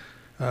us,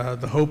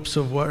 the hopes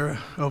of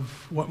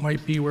what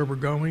might be where we're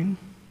going.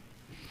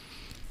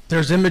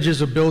 There's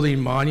images of building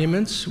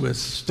monuments with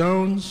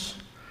stones.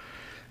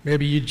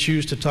 Maybe you'd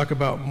choose to talk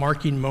about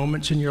marking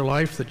moments in your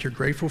life that you're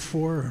grateful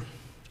for, or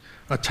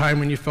a time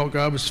when you felt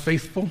God was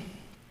faithful.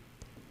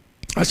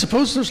 I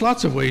suppose there's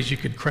lots of ways you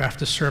could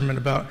craft a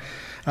sermon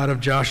out of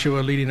Joshua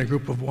leading a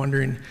group of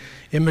wandering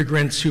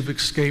immigrants who've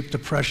escaped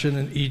oppression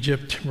in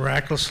Egypt,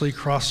 miraculously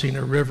crossing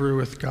a river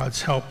with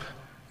God's help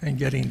and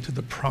getting to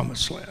the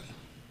promised land.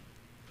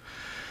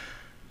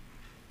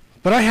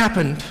 But I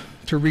happened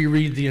to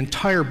reread the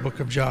entire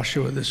book of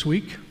Joshua this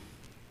week,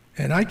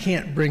 and I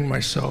can't bring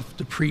myself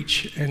to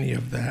preach any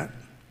of that.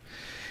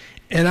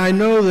 And I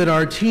know that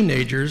our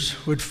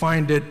teenagers would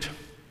find it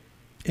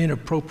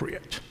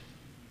inappropriate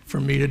for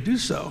me to do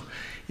so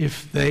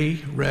if they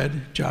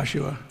read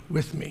Joshua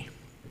with me.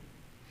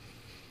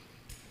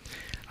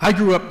 I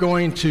grew up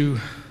going to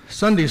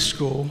Sunday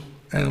school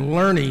and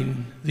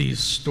learning these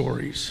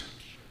stories.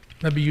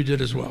 Maybe you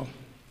did as well.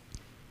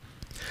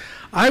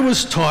 I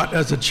was taught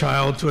as a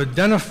child to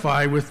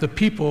identify with the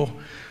people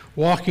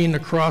walking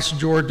across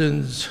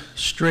Jordan's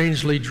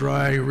strangely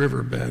dry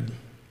riverbed,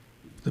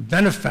 the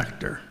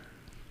benefactor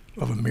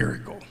of a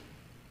miracle.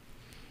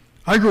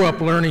 I grew up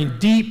learning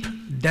deep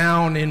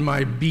down in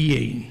my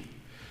being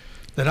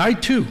that I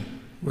too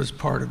was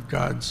part of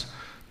God's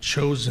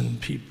chosen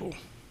people.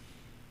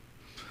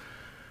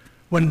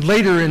 When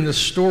later in the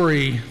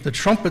story, the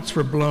trumpets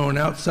were blown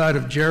outside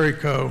of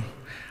Jericho,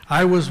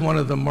 I was one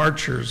of the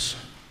marchers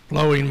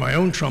blowing my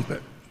own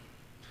trumpet.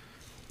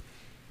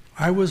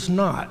 I was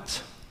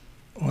not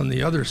on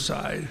the other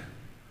side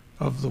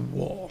of the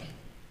wall.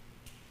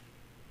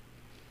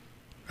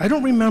 I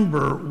don't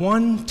remember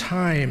one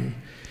time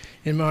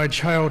in my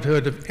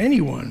childhood of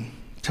anyone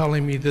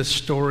telling me this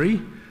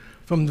story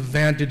from the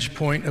vantage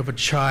point of a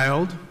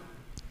child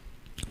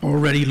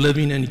already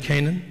living in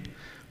Canaan,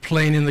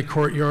 playing in the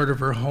courtyard of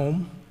her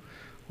home,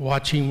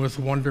 watching with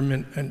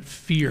wonderment and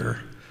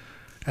fear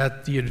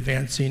at the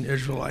advancing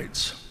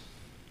Israelites.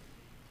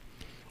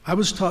 I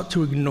was taught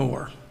to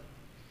ignore,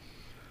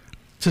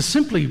 to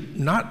simply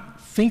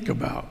not think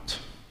about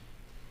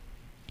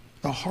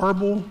the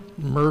horrible,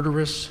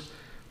 murderous,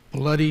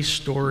 bloody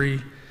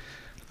story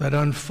that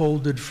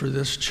unfolded for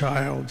this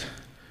child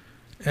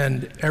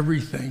and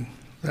everything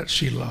that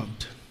she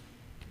loved.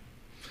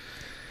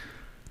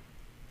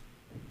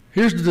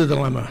 Here's the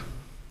dilemma.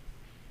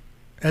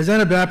 As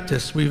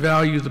Anabaptists, we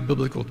value the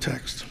biblical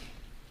text.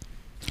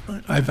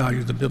 I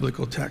value the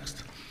biblical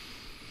text.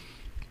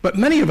 But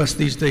many of us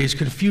these days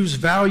confuse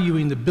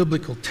valuing the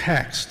biblical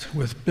text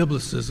with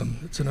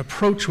biblicism. It's an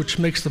approach which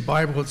makes the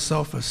Bible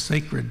itself a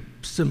sacred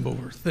symbol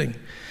or thing.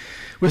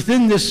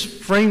 Within this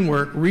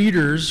framework,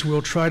 readers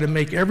will try to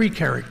make every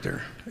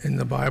character in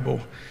the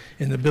Bible,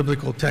 in the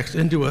biblical text,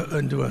 into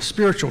a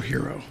spiritual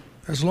hero,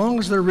 as long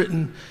as they're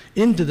written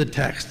into the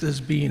text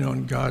as being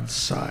on God's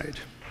side.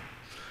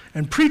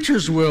 And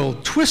preachers will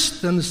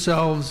twist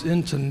themselves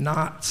into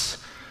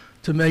knots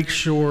to make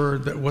sure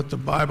that what the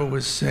Bible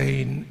is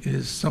saying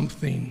is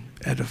something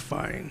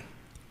edifying.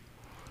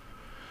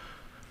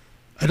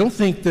 I don't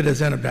think that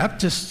as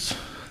Anabaptists,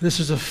 this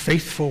is a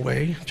faithful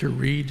way to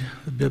read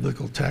the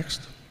biblical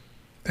text.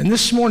 And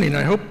this morning,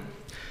 I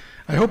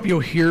hope you'll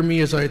hear me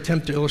as I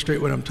attempt to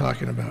illustrate what I'm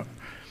talking about.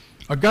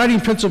 A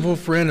guiding principle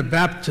for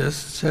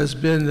Anabaptists has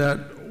been that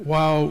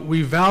while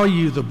we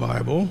value the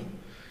Bible,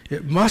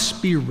 it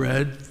must be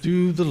read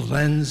through the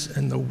lens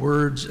and the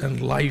words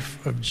and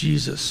life of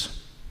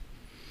Jesus.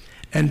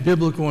 And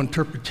biblical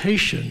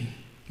interpretation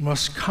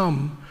must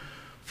come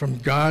from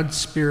God's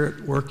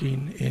Spirit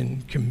working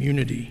in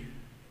community.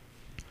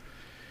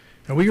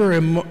 And we are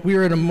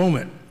at a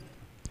moment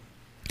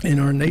in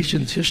our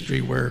nation's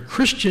history where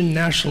Christian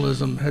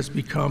nationalism has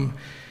become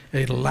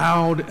a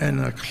loud and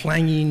a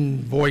clanging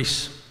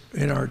voice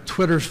in our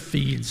Twitter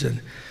feeds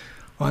and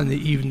on the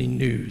evening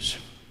news.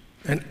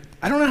 And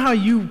I don't know how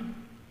you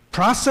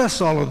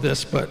process all of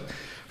this, but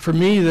for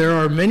me, there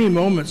are many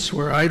moments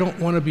where I don't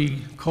want to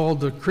be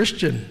called a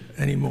Christian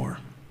anymore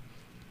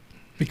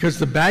because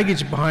the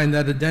baggage behind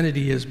that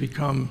identity has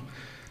become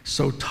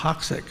so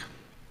toxic.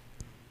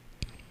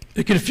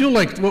 It can feel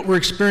like what we're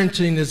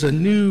experiencing is a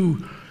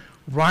new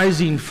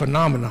rising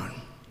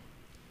phenomenon.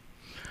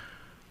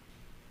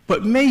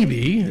 But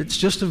maybe it's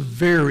just a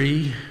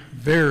very,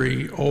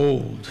 very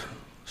old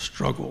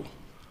struggle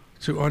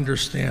to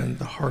understand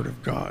the heart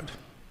of God.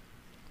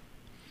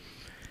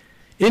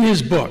 In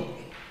his book,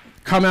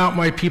 Come Out,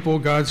 My People,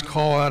 God's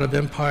Call Out of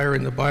Empire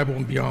in the Bible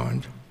and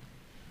Beyond,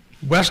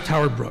 West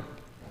Howard Brook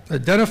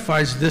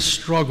identifies this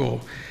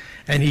struggle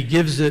and he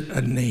gives it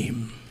a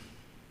name.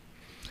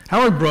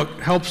 Howard Brook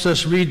helps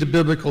us read the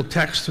biblical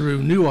text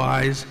through new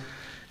eyes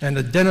and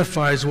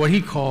identifies what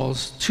he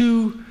calls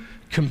two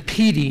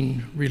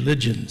competing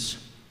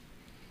religions: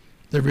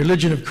 the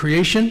religion of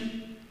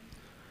creation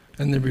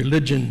and the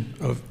religion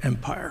of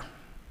empire.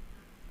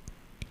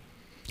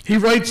 He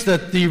writes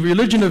that the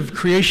religion of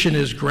creation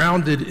is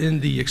grounded in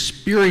the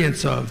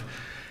experience of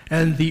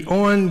and the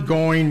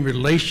ongoing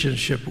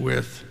relationship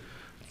with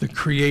the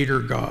Creator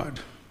God.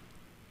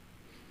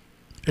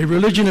 A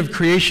religion of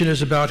creation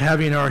is about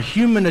having our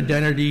human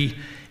identity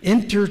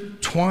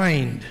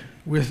intertwined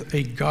with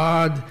a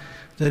God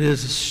that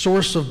is a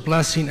source of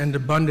blessing and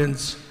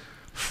abundance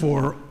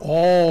for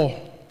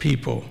all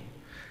people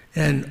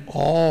and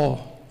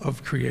all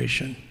of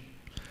creation.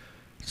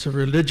 It's a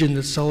religion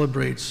that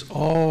celebrates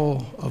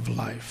all of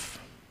life.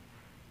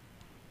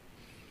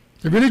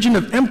 The religion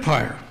of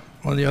empire,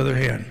 on the other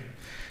hand,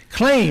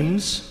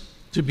 claims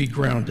to be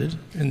grounded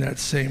in that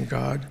same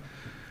God,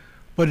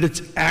 but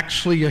it's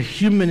actually a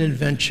human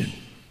invention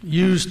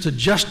used to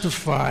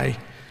justify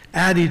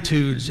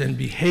attitudes and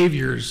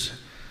behaviors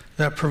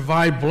that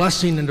provide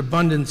blessing and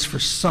abundance for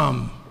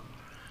some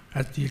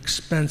at the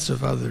expense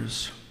of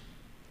others.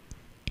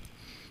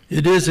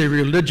 It is a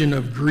religion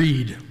of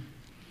greed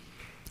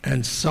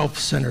and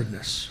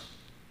self-centeredness.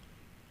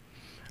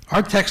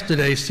 Our text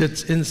today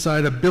sits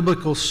inside a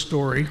biblical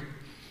story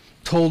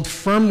told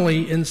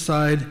firmly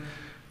inside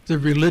the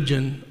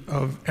religion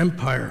of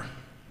empire.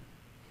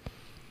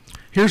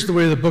 Here's the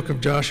way the book of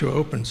Joshua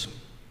opens.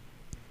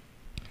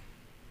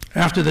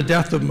 After the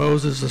death of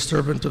Moses, the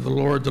servant of the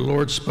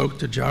Lord spoke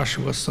to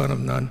Joshua, son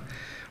of Nun,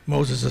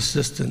 Moses'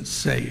 assistant,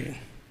 saying,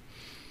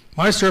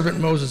 "My servant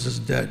Moses is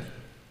dead.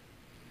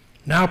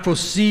 Now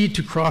proceed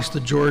to cross the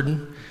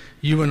Jordan,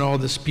 you and all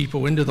this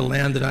people, into the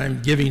land that I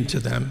am giving to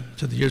them,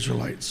 to the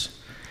Israelites.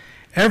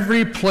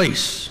 Every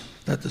place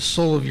that the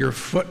sole of your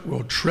foot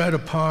will tread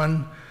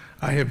upon,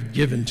 I have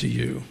given to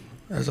you,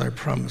 as I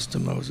promised to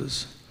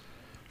Moses.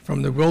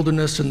 From the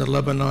wilderness in the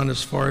Lebanon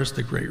as far as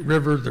the great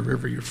river, the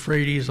river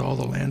Euphrates, all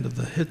the land of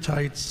the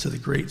Hittites, to the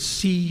great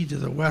sea to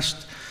the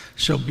west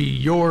shall be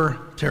your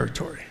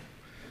territory.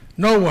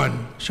 No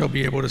one shall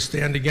be able to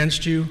stand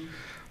against you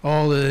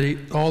all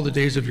the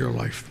days of your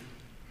life.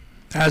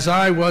 As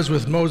I was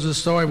with Moses,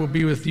 so I will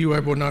be with you. I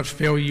will not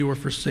fail you or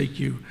forsake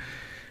you.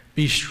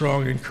 Be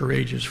strong and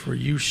courageous, for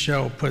you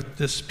shall put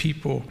this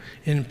people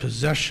in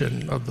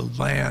possession of the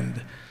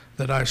land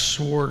that I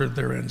swore to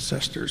their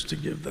ancestors to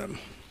give them.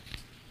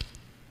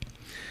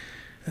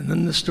 And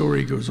then the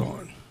story goes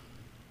on.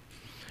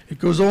 It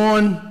goes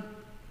on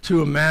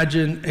to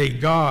imagine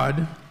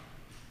God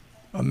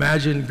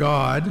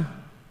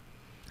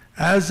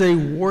as a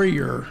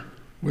warrior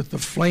with a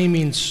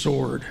flaming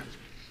sword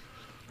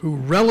who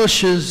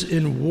relishes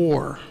in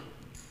war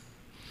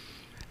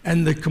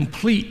and the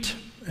complete,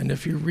 and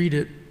if you read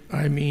it,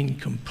 I mean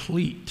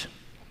complete,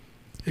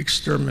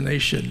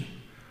 extermination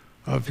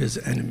of his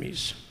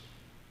enemies.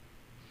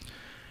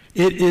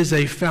 It is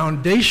a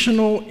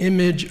foundational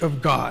image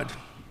of God.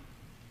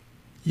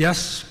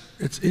 Yes,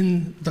 it's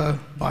in the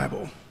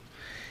Bible.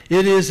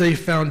 It is a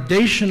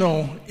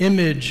foundational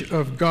image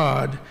of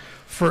God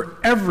for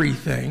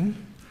everything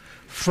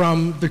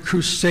from the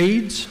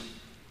Crusades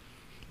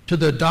to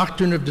the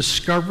doctrine of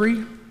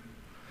discovery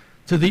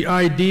to the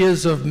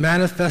ideas of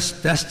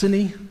manifest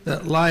destiny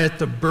that lie at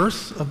the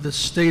birth of the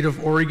state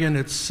of Oregon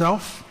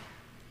itself.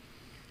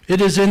 It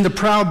is in the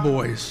Proud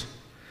Boys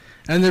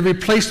and the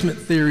replacement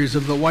theories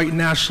of the white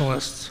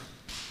nationalists.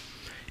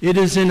 It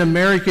is in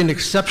American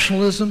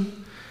exceptionalism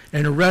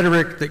and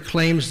rhetoric that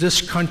claims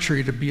this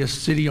country to be a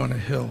city on a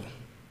hill.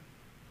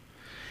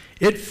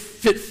 It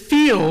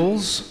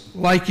feels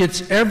like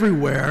it's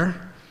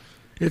everywhere.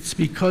 It's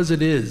because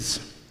it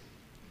is.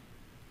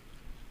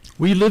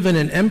 We live in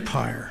an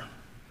empire,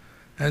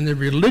 and the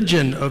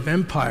religion of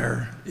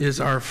empire is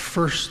our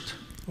first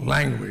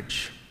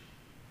language.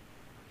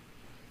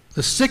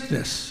 The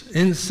sickness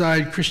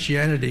inside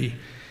Christianity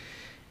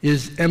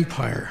is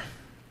empire.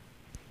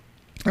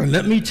 And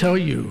let me tell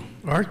you,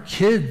 our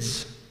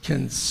kids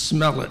can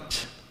smell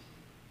it.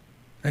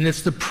 And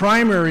it's the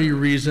primary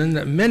reason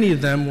that many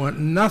of them want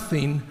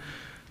nothing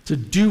to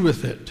do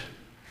with it.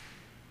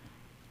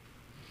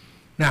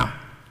 Now,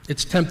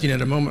 it's tempting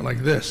at a moment like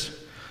this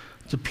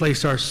to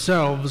place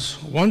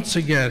ourselves once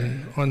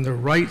again on the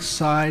right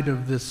side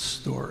of this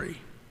story.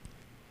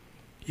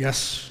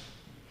 Yes,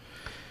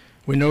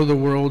 we know the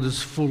world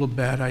is full of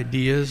bad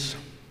ideas,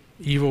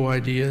 evil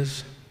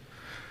ideas,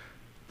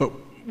 but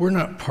we're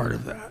not part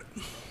of that.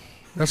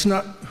 That's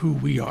not who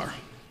we are.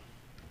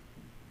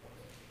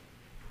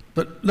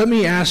 But let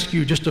me ask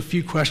you just a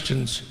few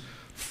questions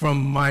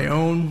from my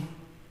own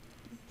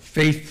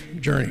faith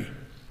journey,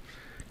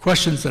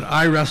 questions that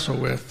I wrestle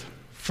with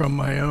from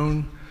my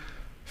own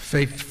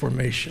faith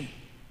formation.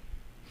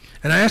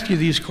 And I ask you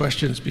these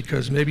questions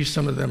because maybe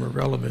some of them are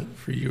relevant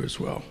for you as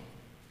well.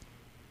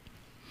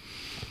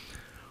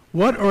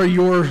 What are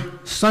your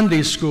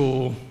Sunday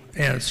school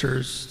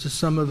answers to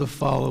some of the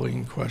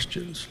following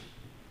questions?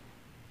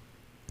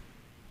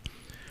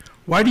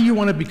 Why do you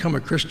want to become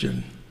a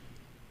Christian?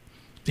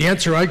 The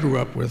answer I grew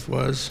up with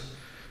was,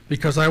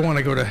 because I want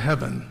to go to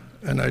heaven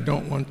and I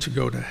don't want to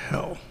go to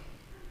hell.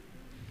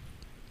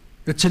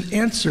 It's an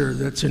answer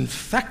that's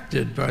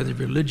infected by the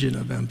religion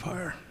of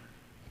empire.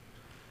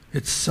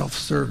 It's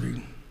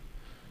self-serving.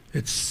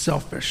 It's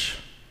selfish.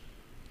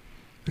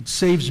 It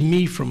saves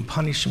me from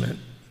punishment,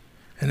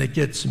 and it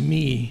gets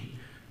me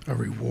a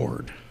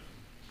reward.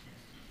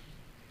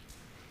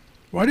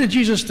 Why did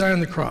Jesus die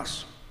on the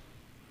cross?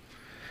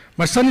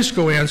 My Sunday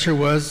school answer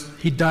was,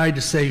 he died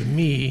to save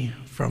me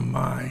from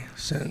my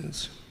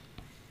sins.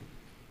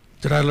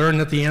 Did I learn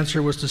that the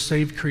answer was to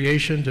save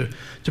creation,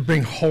 to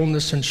bring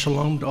wholeness and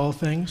shalom to all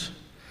things?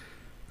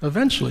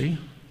 Eventually,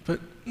 but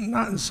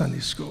not in Sunday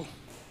school.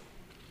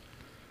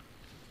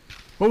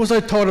 What was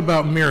I taught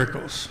about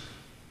miracles?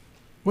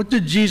 Why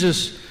did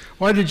Jesus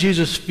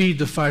feed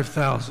the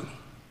 5,000?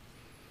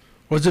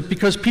 Was it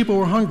because people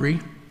were hungry?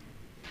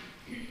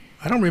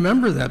 I don't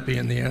remember that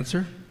being the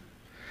answer.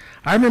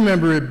 I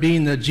remember it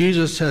being that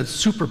Jesus had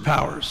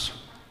superpowers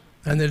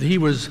and that he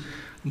was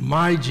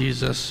my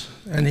Jesus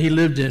and he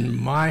lived in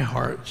my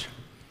heart.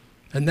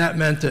 And that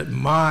meant that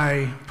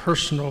my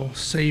personal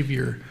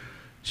Savior,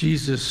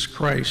 Jesus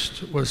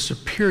Christ, was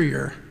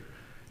superior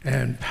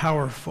and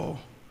powerful.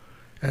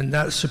 And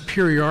that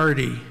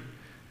superiority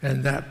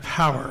and that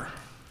power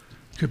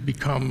could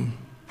become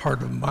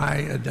part of my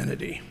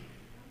identity.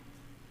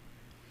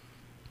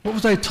 What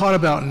was I taught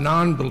about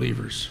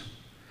non-believers?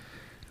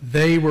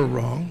 They were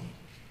wrong.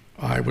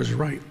 I was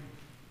right.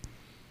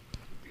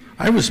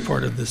 I was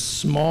part of this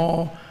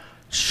small,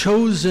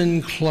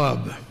 chosen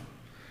club,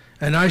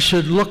 and I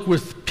should look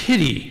with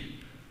pity,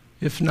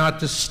 if not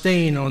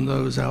disdain, on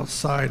those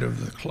outside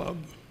of the club.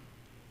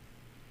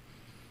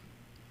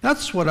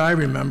 That's what I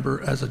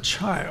remember as a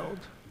child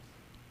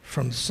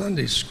from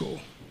Sunday school.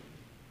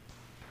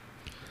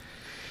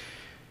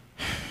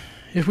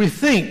 If we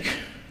think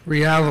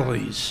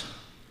realities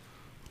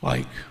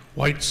like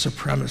white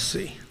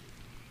supremacy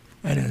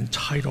and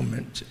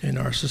entitlement in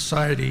our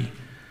society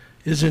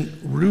isn't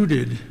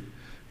rooted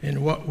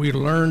in what we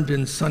learned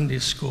in Sunday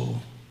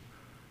school,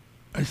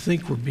 I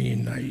think we're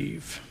being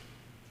naive.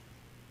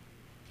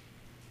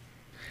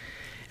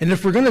 And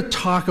if we're going to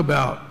talk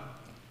about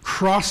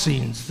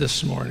crossings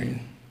this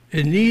morning,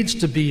 it needs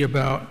to be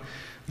about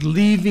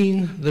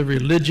leaving the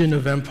religion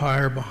of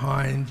empire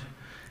behind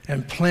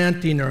and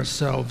planting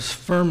ourselves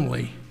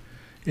firmly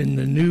in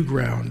the new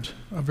ground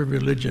of a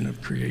religion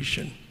of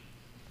creation.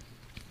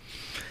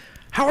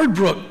 Howard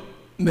Brooke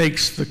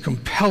makes the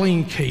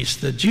compelling case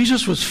that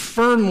Jesus was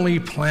firmly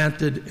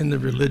planted in the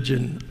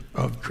religion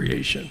of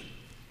creation.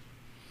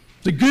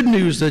 The good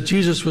news that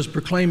Jesus was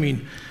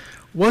proclaiming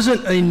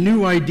wasn't a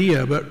new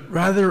idea, but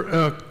rather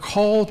a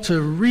call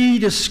to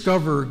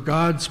rediscover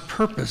God's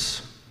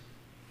purpose.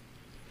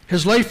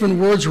 His life and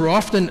words were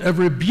often a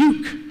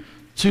rebuke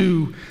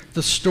to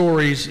the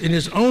stories in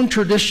his own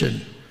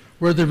tradition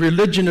where the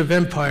religion of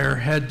empire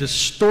had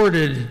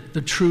distorted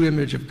the true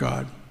image of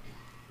God.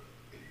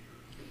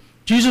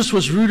 Jesus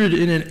was rooted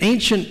in an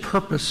ancient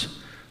purpose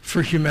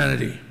for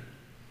humanity.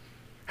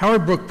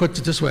 Howard Brooke puts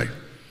it this way: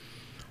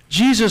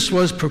 Jesus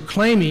was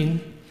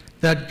proclaiming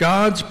that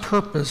God's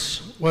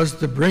purpose was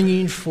the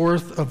bringing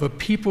forth of a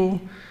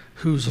people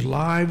whose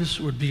lives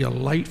would be a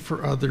light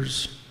for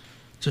others,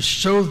 to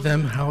show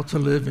them how to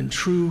live in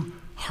true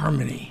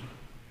harmony,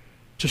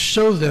 to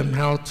show them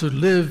how to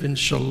live in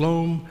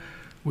shalom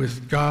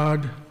with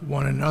God,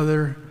 one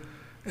another,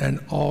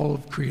 and all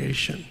of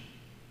creation.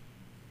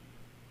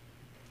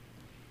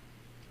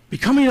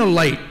 Becoming a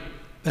light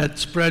that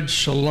spreads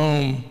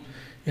shalom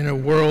in a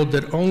world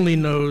that only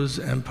knows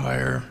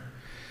empire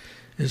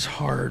is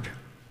hard.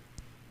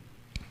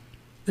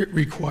 It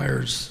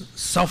requires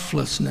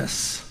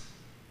selflessness.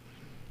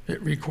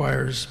 It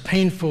requires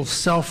painful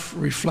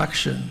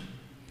self-reflection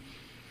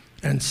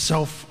and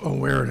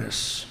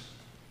self-awareness.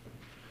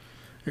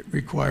 It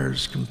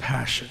requires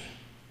compassion.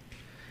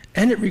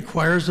 And it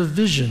requires a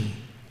vision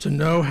to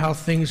know how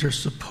things are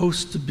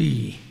supposed to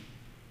be.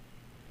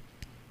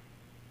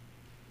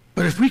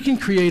 But if we can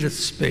create a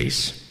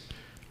space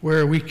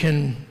where we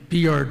can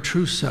be our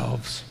true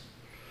selves,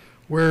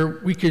 where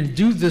we can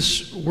do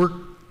this work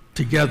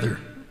together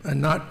and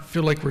not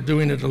feel like we're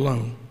doing it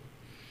alone,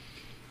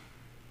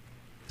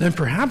 then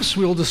perhaps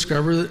we'll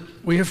discover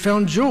that we have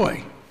found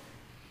joy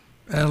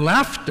and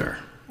laughter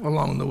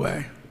along the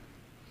way.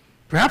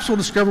 Perhaps we'll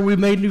discover we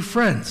made new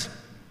friends.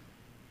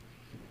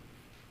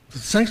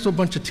 Thanks to a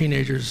bunch of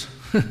teenagers,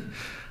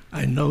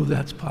 I know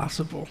that's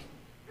possible.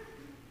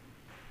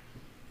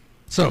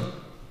 So,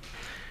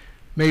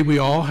 may we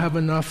all have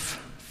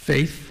enough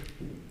faith,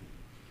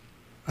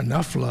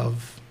 enough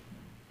love,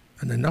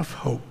 and enough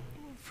hope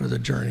for the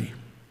journey.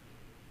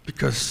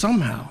 Because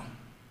somehow,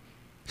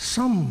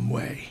 some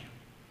way,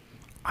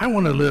 I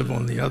want to live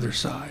on the other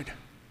side.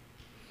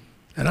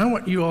 And I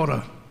want you all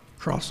to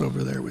cross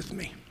over there with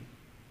me.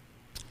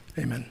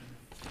 Amen.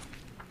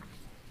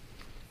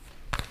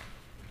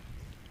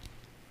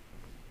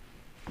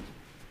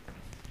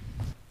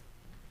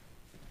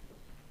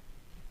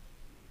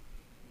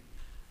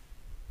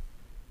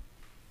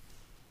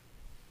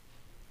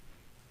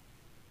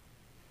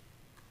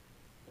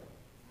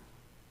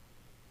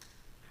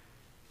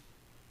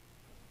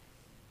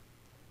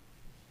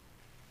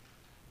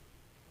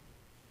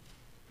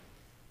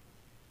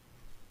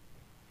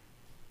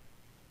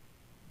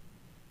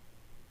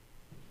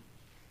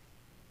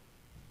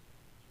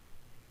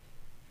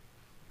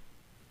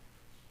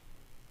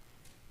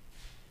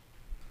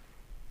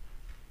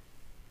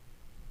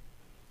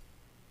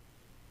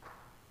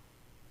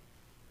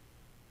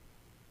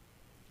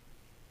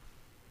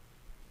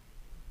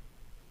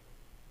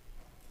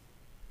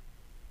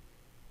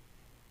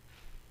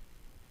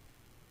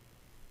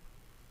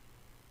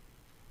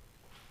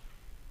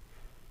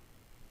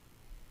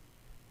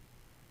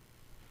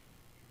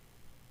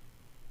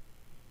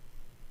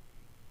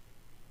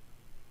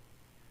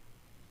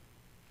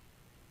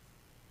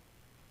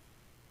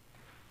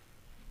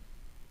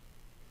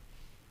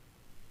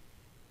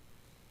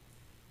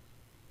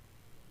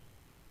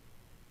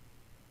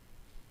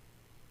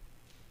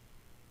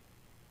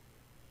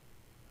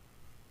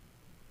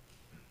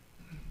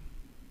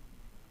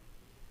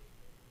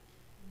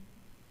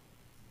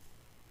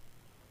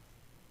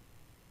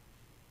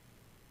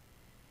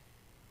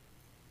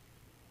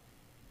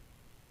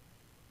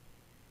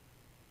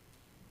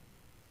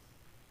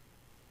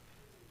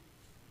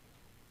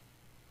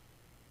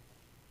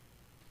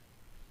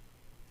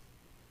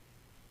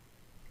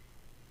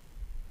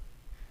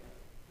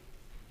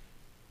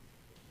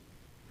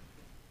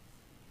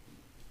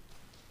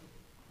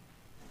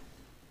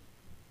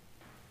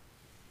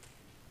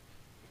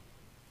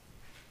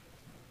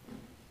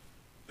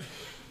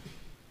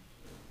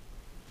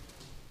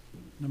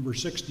 Number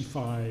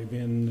 65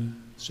 in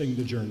Sing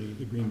the Journey,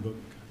 the Green Book.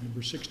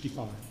 Number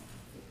 65.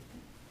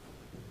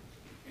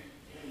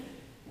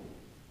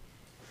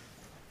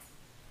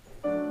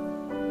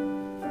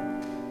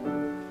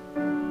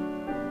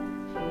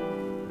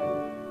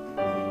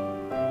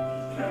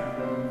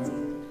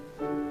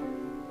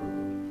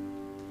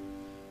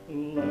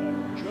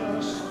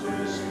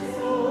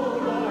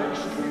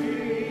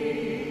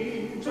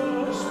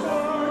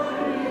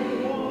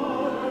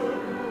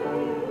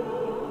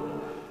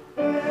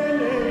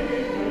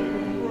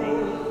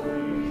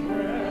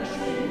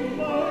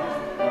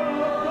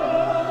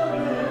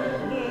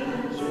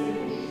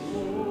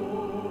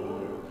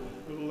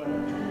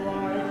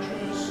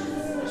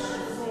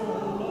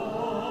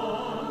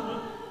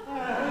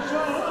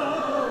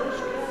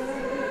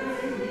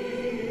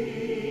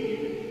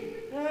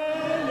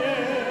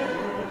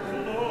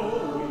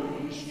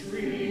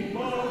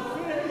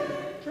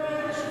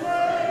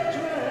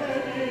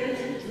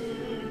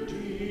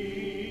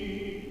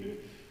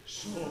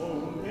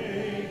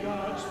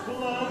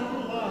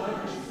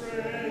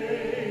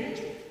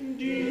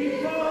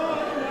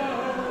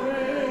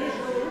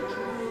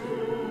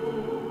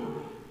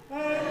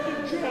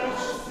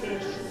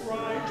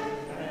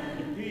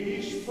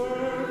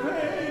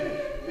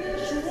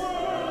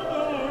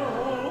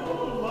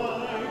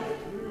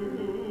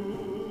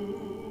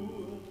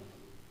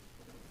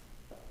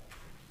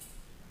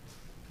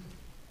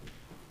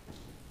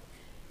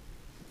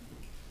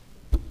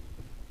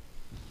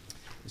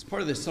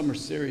 part of this summer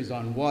series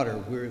on water,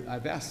 where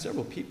I've asked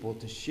several people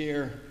to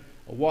share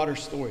a water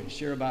story, to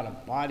share about a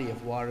body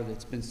of water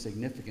that's been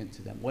significant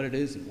to them, what it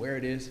is and where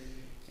it is,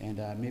 and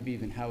maybe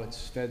even how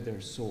it's fed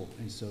their soul.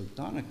 And so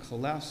Donna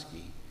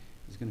Kolowski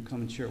is going to come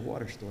and share a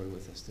water story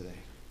with us today.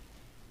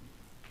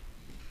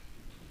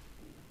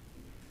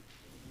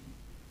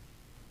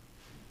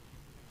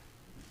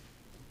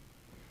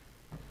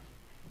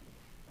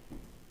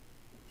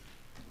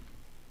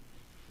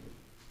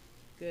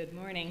 Good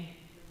morning.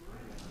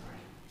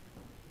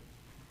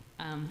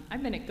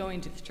 I've been going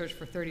to the church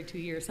for 32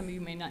 years. Some of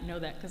you may not know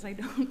that because I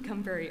don't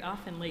come very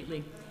often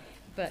lately,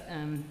 but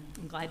I'm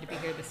glad to be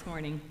here this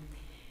morning.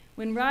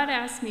 When Rod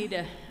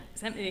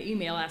sent me an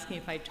email asking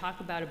me if I'd talk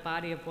about a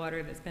body of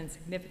water that's been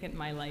significant in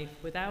my life,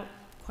 without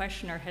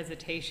question or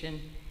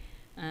hesitation,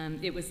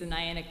 it was the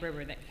Niantic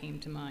River that came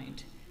to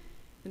mind.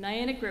 The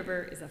Niantic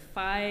River is a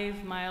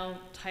 5-mile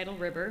tidal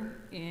river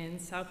in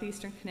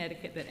southeastern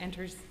Connecticut that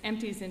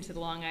empties into the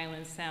Long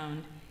Island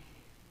Sound,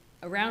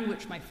 around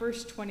which my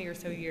first 20 or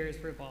so years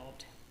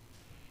revolved.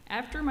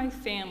 After my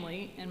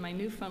family and my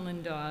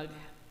Newfoundland dog,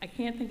 I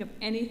can't think of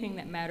anything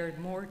that mattered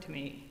more to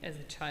me as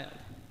a child.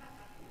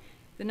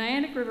 The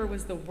Niantic River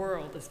was the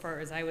world as far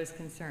as I was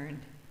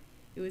concerned.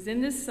 It was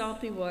in this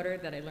salty water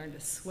that I learned to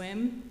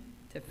swim,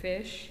 to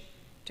fish,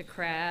 to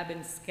crab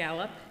and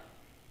scallop.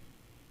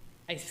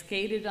 I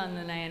skated on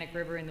the Niantic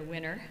River in the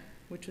winter,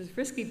 which was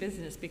risky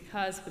business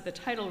because with the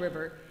tidal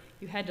river,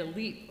 you had to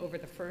leap over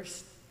the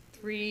first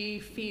 3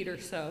 feet or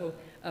so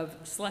of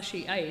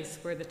slushy ice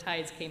where the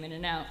tides came in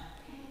and out.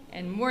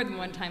 And more than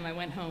one time I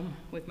went home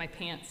with my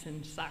pants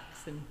and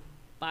socks and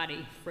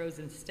body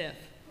frozen stiff.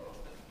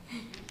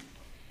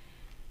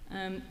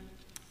 I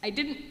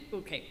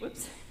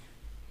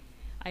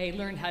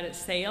learned how to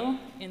sail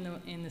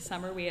in the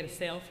summer. We had a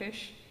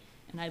sailfish,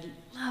 and I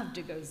loved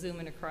to go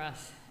zooming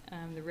across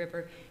the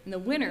river. In the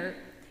winter,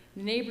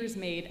 the neighbors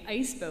made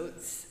ice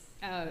boats,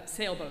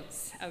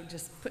 sailboats. I would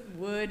just put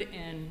wood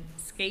and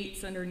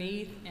skates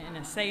underneath and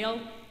a sail,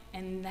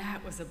 and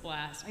that was a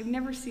blast. I've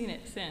never seen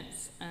it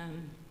since,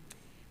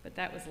 but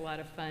that was a lot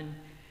of fun.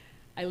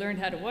 I learned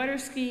how to water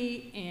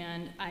ski,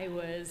 and I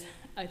was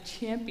a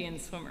champion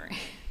swimmer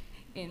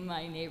in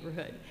my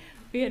neighborhood.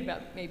 We had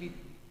about maybe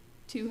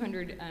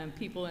 200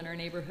 people in our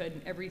neighborhood,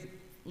 and every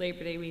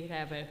Labor Day we'd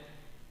have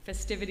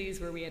festivities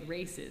where we had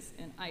races,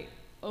 and I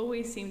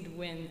always seemed to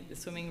win the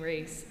swimming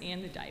race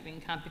and the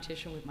diving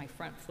competition with my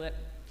front flip.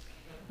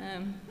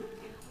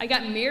 I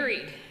got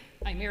married.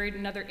 I married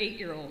another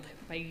 8-year-old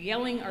by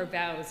yelling our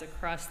vows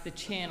across the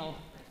channel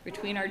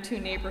between our 2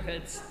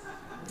 neighborhoods.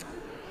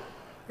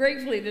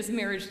 Gratefully, this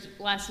marriage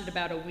lasted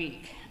about a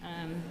week.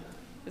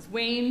 It was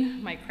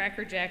Wayne, my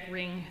Cracker Jack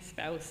ring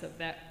spouse of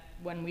that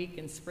 1 week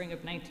in spring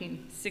of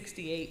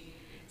 1968.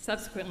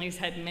 Subsequently, he's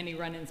had many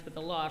run-ins with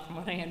the law, from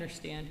what I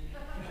understand.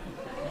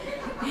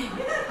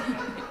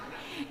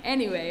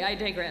 Anyway, I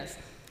digress.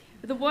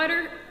 The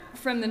water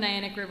from the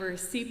Niantic River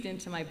seeped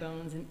into my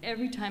bones, and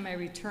every time I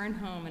return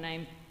home and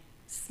I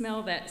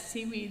smell that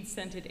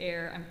seaweed-scented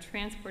air, I'm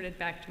transported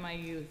back to my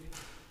youth.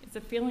 It's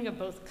a feeling of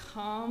both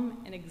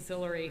calm and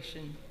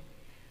exhilaration.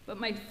 But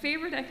my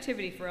favorite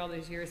activity for all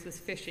those years was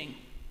fishing.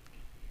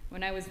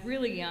 When I was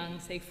really young,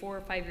 say 4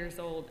 or 5 years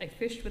old, I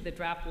fished with a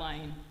drop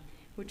line,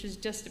 which is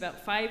just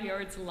about 5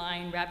 yards of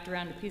line wrapped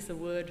around a piece of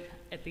wood,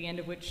 at the end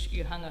of which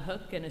you hung a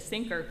hook and a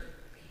sinker.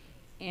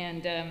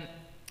 And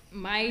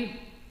my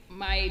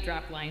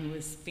drop line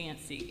was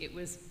fancy. It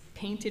was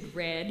painted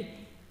red,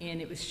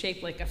 and it was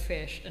shaped like a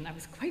fish, and I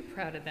was quite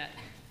proud of that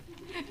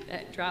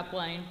drop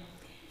line.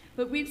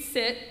 But we'd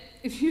sit,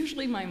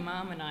 usually my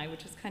mom and I,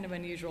 which is kind of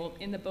unusual,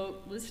 in the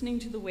boat listening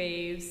to the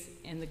waves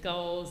and the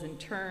gulls and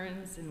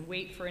terns and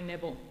wait for a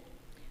nibble.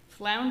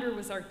 Flounder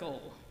was our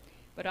goal,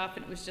 but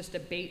often it was just a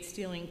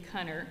bait-stealing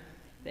cunner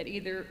that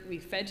either we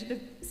fed to the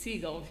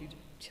seagulls, you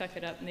chuck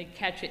it up and they'd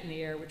catch it in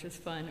the air, which was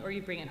fun, or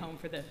you bring it home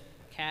for the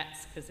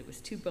cats because it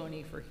was too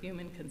bony for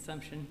human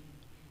consumption.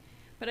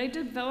 But I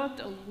developed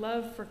a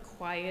love for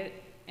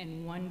quiet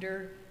and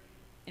wonder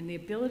and the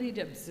ability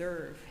to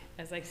observe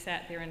as I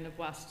sat there in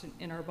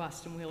our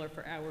Boston Wheeler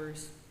for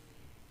hours.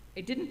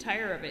 I didn't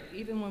tire of it,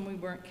 even when we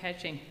weren't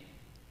catching.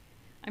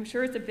 I'm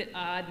sure it's a bit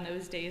odd in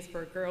those days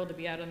for a girl to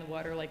be out on the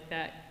water like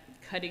that,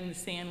 cutting the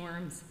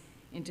sandworms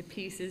into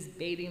pieces,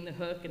 baiting the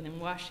hook, and then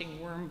washing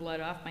worm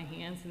blood off my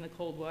hands in the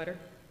cold water.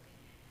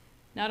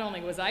 Not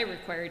only was I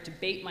required to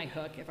bait my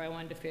hook if I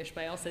wanted to fish,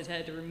 but I also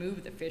had to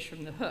remove the fish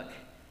from the hook.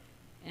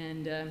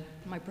 And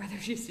my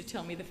brothers used to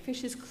tell me, the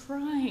fish is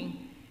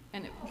crying.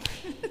 And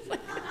it's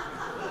like,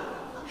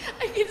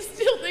 I can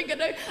still think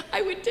it.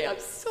 I would say, I'm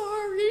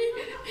sorry.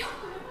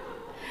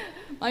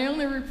 My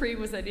only reprieve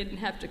was I didn't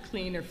have to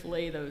clean or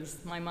fillet those.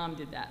 My mom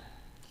did that.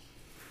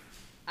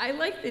 I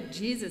like that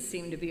Jesus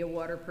seemed to be a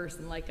water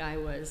person like I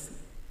was.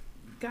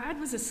 God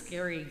was a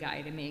scary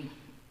guy to me,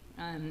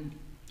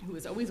 who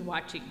was always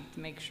watching to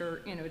make sure,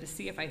 to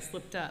see if I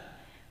slipped up.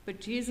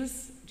 But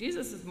Jesus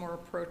is more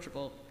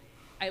approachable.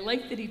 I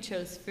like that he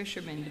chose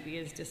fishermen to be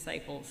his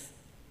disciples.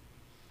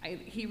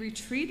 He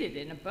retreated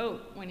in a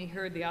boat when he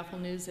heard the awful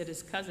news that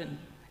his cousin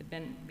had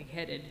been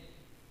beheaded.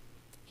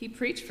 He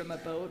preached from a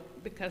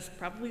boat because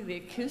probably the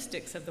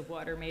acoustics of the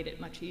water made it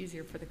much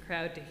easier for the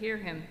crowd to hear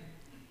him.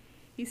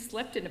 He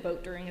slept in a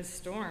boat during a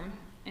storm,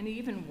 and he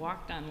even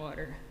walked on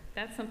water.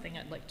 That's something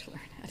I'd like to learn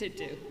how to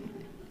do.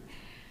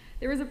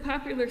 There was a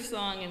popular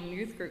song in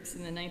youth groups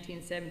in the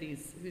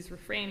 1970s whose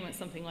refrain went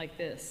something like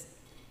this.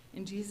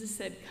 And Jesus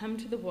said, "Come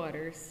to the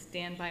waters,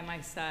 stand by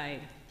my side.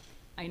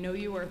 I know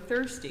you are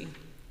thirsty,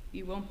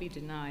 you won't be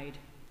denied.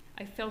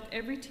 I felt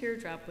every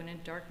teardrop when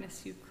in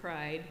darkness you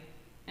cried,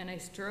 and I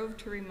strove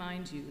to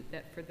remind you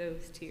that for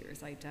those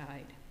tears I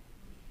died."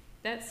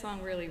 That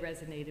song really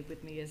resonated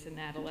with me as an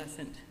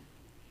adolescent.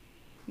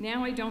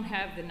 Now I don't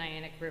have the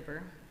Nyack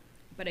River,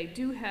 but I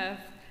do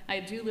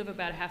live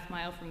about a half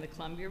mile from the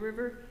Columbia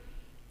River,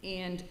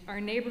 and our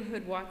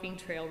neighborhood walking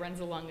trail runs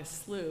along a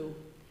slough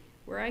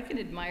where I can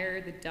admire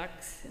the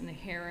ducks and the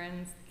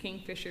herons,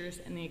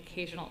 kingfishers, and the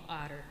occasional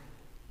otter.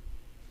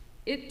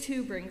 It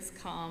too brings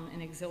calm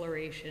and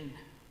exhilaration.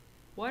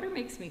 Water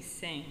makes me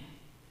sing,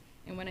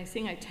 and when I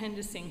sing, I tend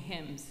to sing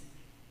hymns,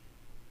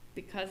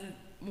 because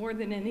more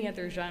than any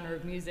other genre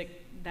of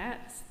music,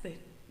 that's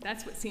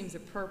what seems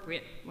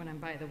appropriate when I'm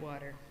by the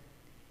water.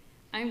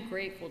 I'm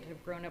grateful to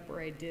have grown up where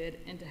I did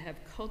and to have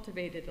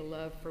cultivated a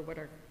love for what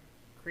our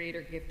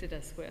Creator gifted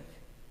us with.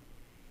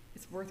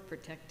 It's worth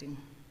protecting.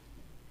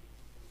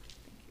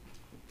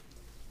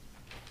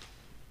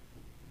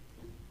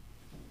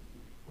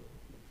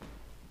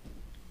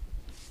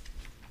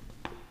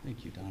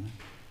 Thank you, Donna.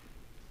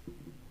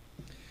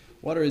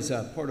 Water is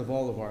a part of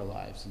all of our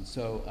lives, and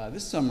so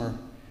this summer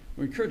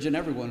we're encouraging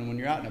everyone, when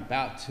you're out and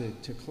about,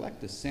 to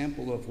collect a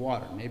sample of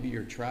water. Maybe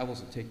your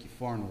travels will take you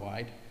far and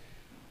wide,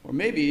 or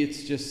maybe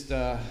it's just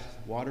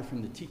water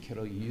from the tea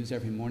kettle you use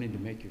every morning to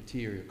make your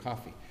tea or your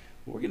coffee.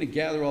 But we're going to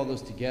gather all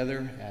those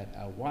together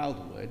at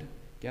Wildwood,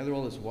 gather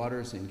all those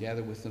waters, and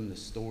gather with them the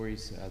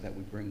stories that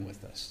we bring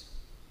with us.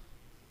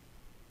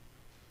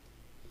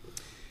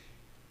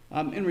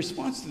 In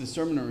response to the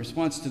sermon, in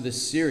response to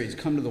this series,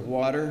 Come to the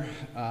Water,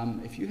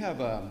 if you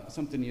have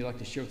something you'd like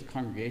to share with the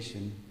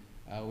congregation,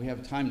 we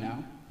have time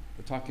now.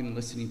 We're talking and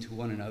listening to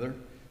one another.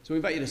 So we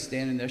invite you to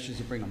stand, and the ushers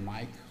will bring a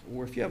mic.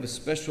 Or if you have a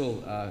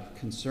special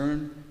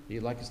concern that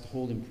you'd like us to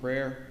hold in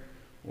prayer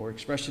or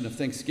expression of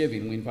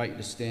thanksgiving, we invite you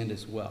to stand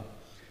as well.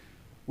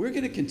 We're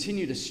going to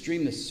continue to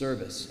stream this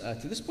service.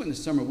 To this point in the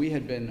summer, we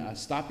had been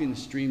stopping the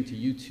stream to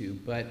YouTube,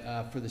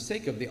 but for the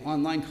sake of the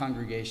online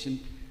congregation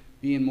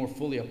being more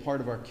fully a part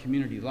of our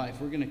community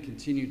life, we're going to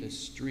continue to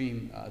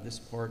stream this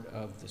part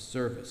of the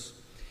service.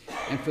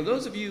 And for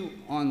those of you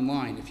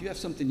online, if you have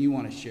something you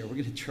want to share, we're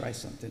going to try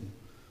something.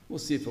 We'll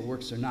see if it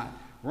works or not.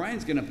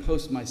 Ryan's going to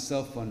post my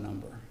cell phone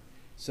number.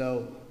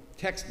 So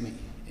text me,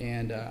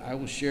 and I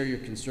will share your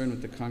concern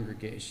with the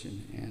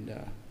congregation, and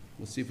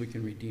we'll see if we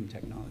can redeem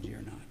technology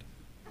or not.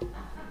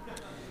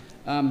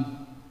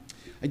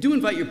 I do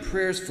invite your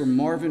prayers for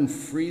Marvin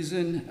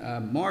Friesen.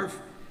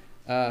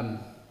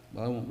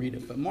 Well, I won't read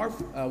it, but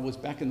Marv was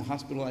back in the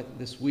hospital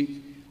this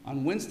week.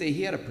 On Wednesday,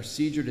 he had a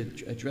procedure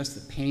to address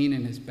the pain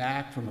in his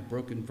back from a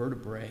broken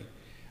vertebrae.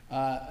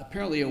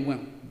 Apparently it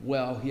went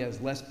well. He has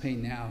less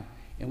pain now.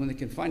 And when they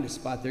can find a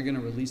spot, they're going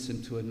to release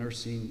him to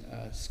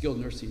a skilled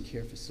nursing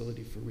care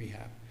facility for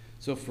rehab.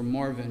 So for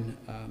Marvin,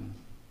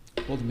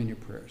 hold him in your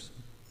prayers.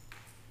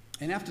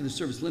 And after the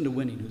service, Linda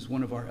Winning, who's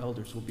one of our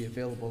elders, will be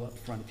available up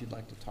front if you'd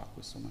like to talk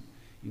with someone.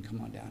 You can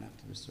come on down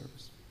after the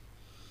service.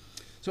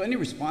 So any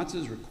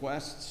responses,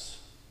 requests?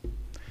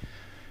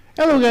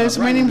 Hello guys,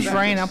 my name is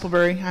Ryan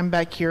Appleberry. I'm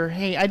back here.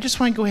 Hey, I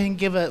just want to go ahead and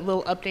give a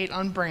little update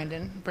on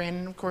Brandon.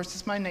 Brandon, of course,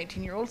 is my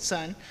 19-year-old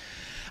son.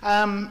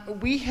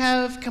 We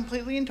have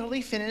completely and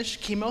totally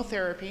finished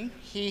chemotherapy.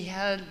 He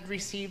had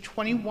received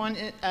 21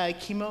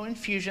 chemo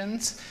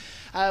infusions.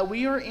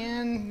 We are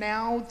in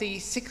now the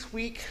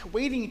 6-week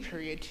waiting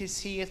period to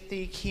see if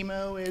the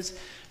chemo is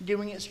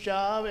doing its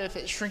job, if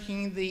it's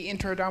shrinking the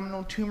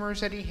intra-abdominal tumors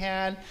that he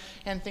had,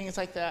 and things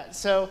like that.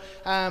 So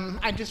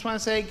I just want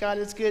to say God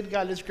is good,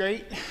 God is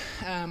great,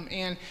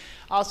 and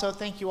also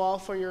thank you all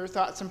for your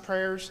thoughts and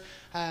prayers.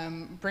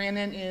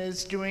 Brandon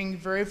is doing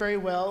very, very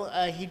well.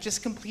 He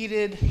just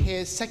completed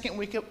his 2nd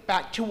week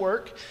back to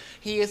work.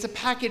 He is a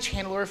package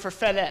handler for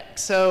FedEx,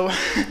 so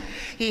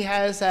he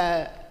has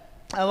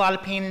a lot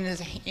of pain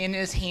in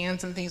his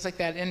hands and things like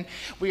that, and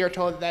we are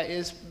told that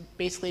is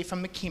basically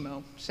from the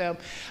chemo. So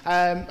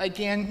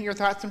again, your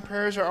thoughts and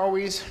prayers are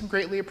always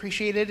greatly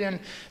appreciated, and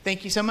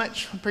thank you so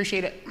much.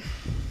 Appreciate it.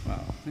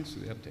 Wow, thanks for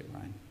the update,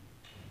 Ryan.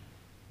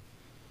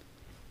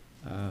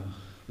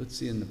 Let's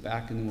see in the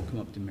back, and then we'll come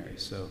up to Mary.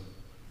 So,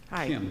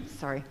 hi, Kim.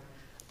 Sorry.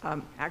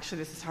 Actually,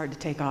 this is hard to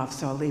take off,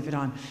 so I'll leave it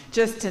on.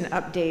 Just an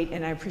update,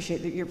 and I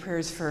appreciate your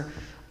prayers for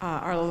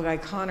our little guy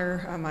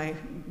Connor, my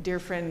dear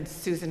friend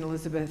Susan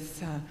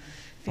Elizabeth's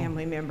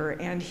family member,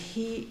 and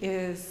he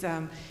is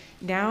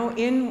now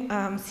in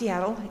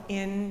Seattle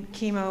in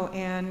chemo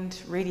and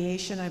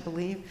radiation, I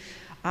believe.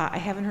 I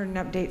haven't heard an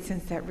update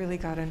since that really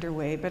got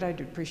underway, but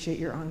I'd appreciate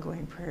your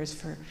ongoing prayers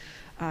for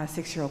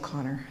 6-year-old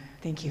Connor.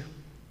 Thank you.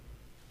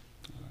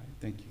 All right,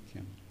 thank you,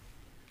 Kim.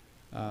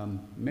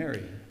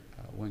 Mary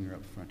Winger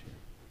up front here.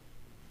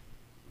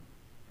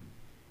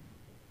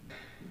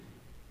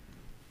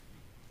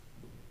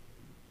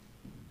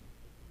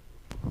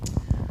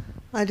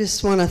 I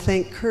just want to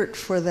thank Kurt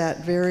for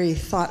that very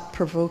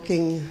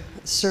thought-provoking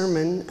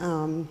sermon.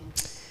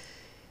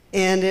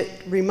 And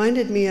it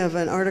reminded me of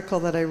an article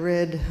that I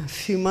read a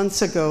few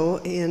months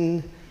ago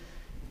in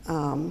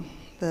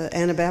the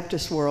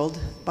Anabaptist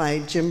World by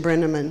Jim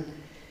Brenneman.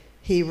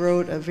 He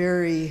wrote a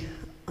very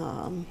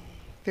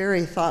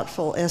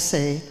thoughtful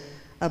essay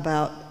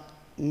about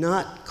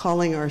not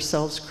calling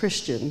ourselves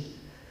Christian,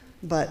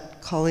 but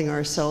calling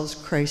ourselves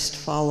Christ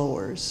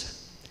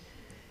followers.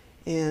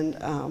 And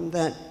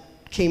that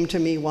came to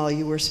me while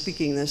you were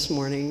speaking this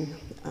morning.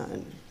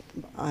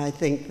 I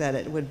think that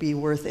it would be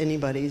worth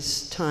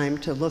anybody's time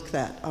to look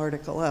that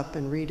article up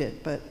and read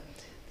it, but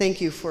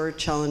thank you for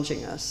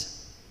challenging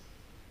us.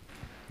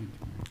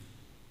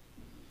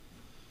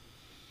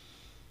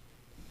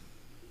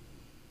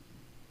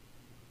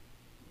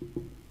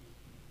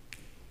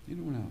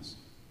 Anyone else?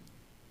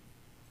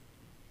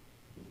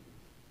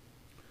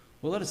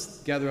 Well, let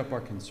us gather up our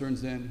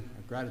concerns then,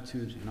 our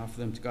gratitude, and offer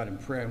them to God in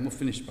prayer, and we'll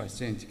finish by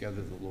saying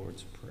together the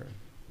Lord's Prayer.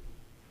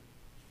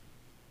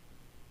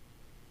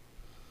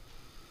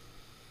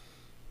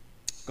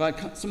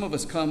 God, some of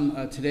us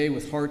come today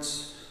with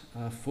hearts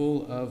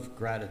full of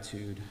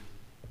gratitude.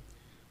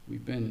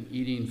 We've been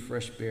eating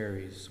fresh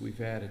berries. We've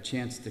had a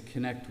chance to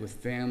connect with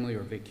family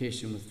or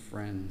vacation with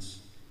friends.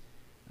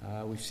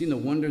 We've seen the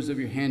wonders of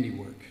your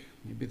handiwork,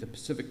 maybe the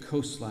Pacific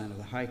coastline or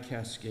the high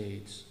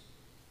Cascades.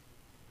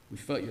 We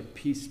felt your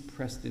peace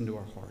pressed into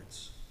our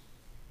hearts.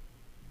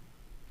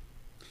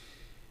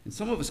 And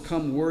some of us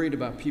come worried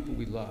about people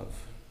we love,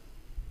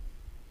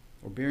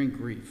 or bearing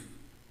grief,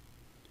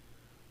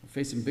 or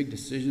facing big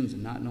decisions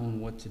and not knowing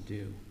what to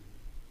do.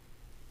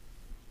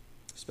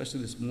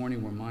 Especially this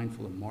morning, we're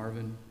mindful of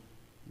Marvin,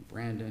 and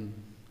Brandon,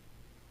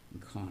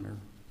 and Connor.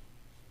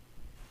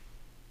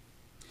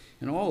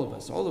 And all of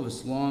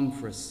us long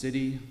for a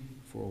city,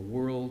 for a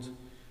world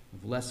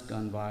of less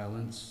gun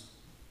violence,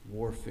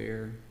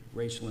 warfare,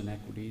 racial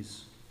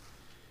inequities,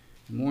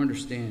 and more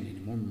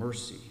understanding, more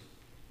mercy,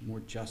 more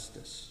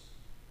justice.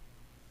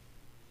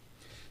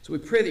 So we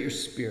pray that your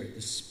Spirit,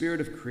 the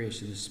Spirit of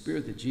creation, the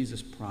Spirit that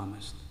Jesus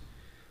promised,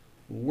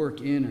 will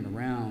work in and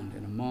around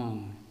and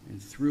among and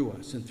through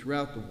us and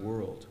throughout the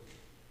world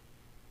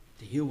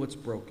to heal what's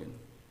broken,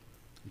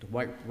 and to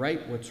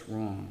right what's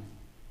wrong,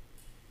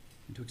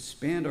 and to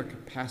expand our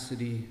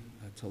capacity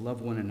to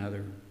love one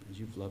another as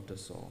you've loved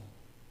us all.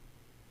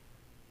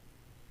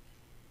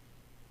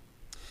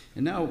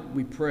 And now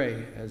we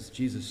pray as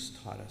Jesus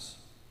taught us.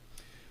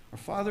 Our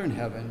Father in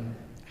heaven,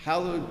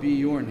 hallowed be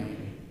your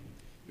name.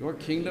 Your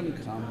kingdom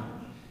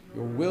come,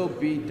 your will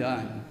be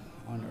done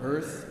on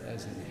earth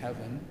as in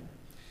heaven.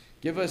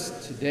 Give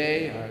us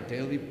today our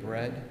daily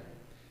bread.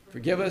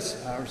 Forgive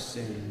us our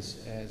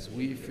sins as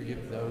we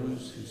forgive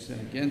those who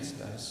sin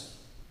against us.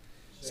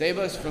 Save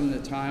us from the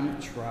time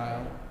of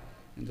trial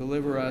and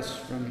deliver us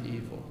from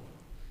evil.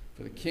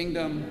 For the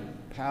kingdom,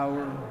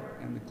 power,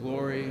 and the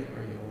glory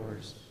are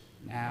yours,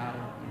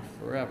 now and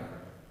forever.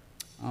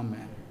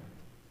 Amen.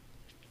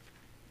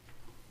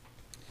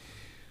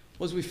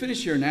 Well, as we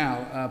finish here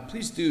now,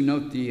 please do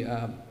note the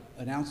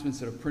announcements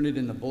that are printed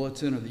in the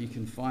bulletin or that you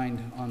can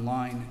find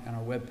online on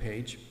our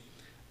webpage.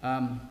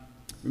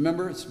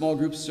 Remember, small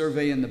group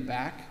survey in the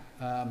back.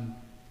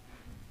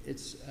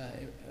 It's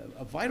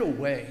a vital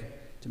way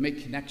to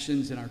make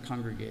connections in our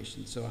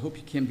congregation, so I hope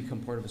you can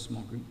become part of a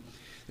small group.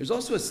 There's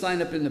also a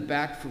sign up in the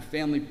back for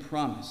Family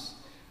Promise.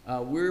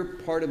 We're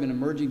part of an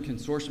emerging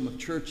consortium of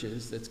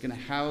churches that's going to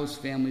house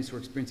families who are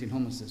experiencing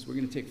homelessness. We're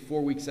going to take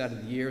 4 weeks out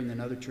of the year, and then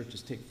other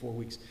churches take 4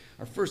 weeks.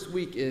 Our first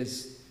week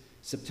is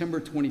September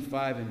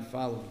 25 and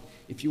following.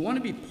 If you want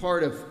to be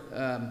part of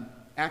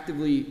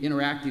actively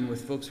interacting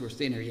with folks who are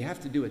staying here, you have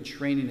to do a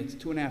training. It's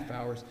 2.5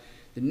 hours.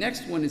 The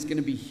next one is going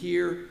to be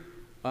here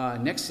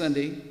next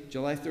Sunday,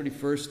 July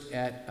 31st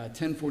at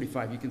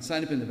 10:45. You can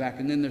sign up in the back,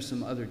 and then there's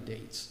some other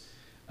dates.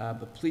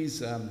 But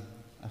please, I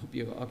hope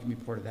you all can be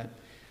part of that.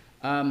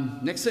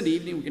 Next Sunday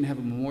evening, we're going to have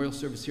a memorial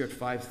service here at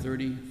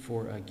 5:30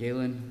 for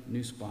Galen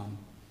Nussbaum.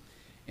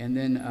 And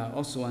then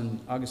also on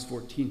August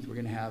 14th, we're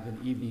going to have an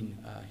evening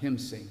hymn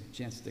sing, a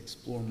chance to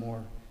explore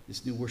more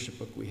this new worship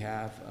book we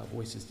have,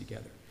 Voices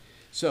Together.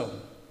 So,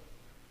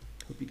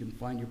 hope you can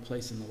find your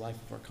place in the life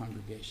of our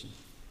congregation.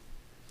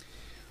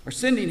 Our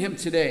sending hymn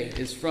today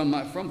is from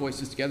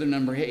Voices Together,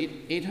 number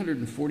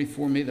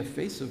 844, May the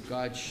Face of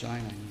God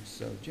Shine on You.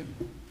 So, Jim.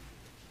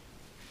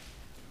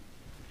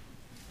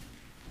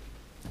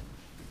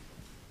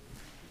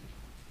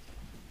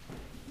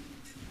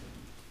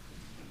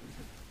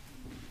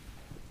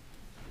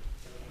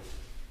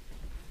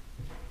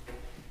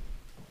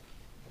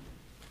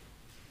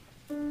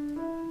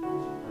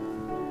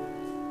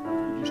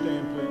 Would you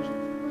stand, please?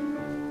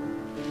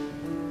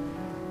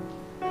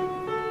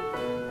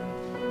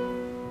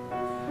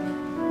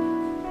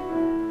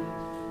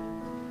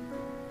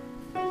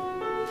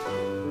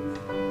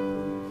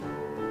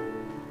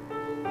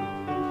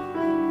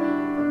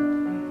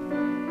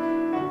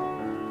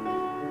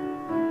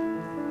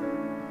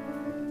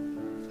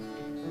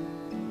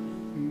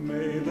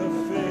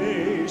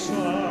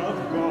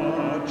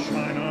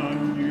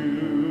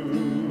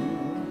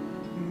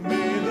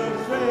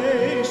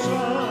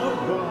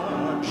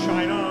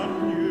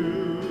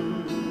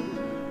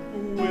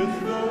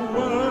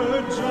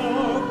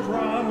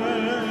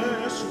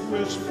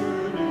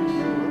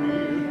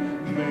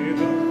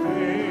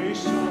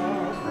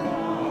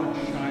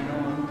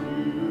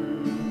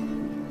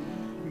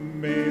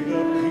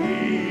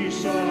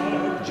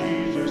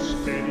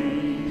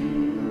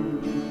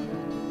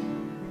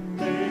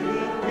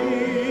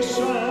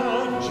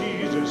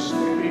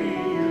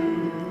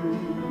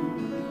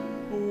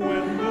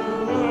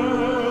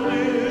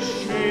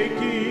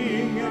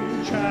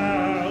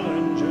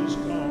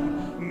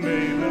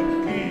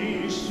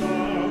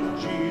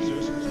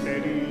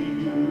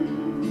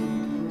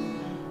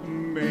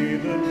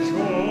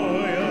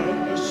 joy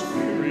of the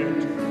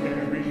Spirit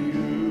carry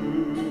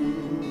you.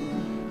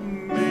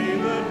 May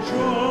the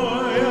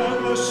joy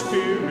of the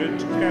Spirit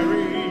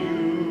carry you.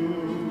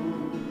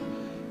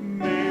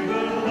 May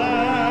the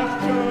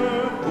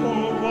laughter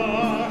pour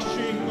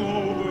washing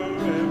over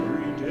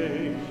every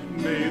day.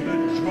 May the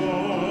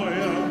joy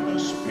of the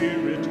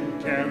Spirit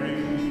carry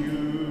you.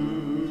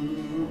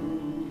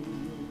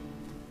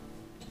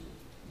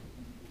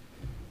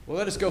 Well,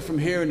 let us go from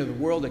here into the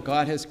world that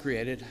God has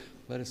created.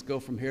 Let us go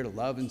from here to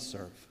love and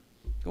serve.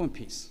 Go in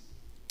peace.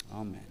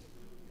 Amen.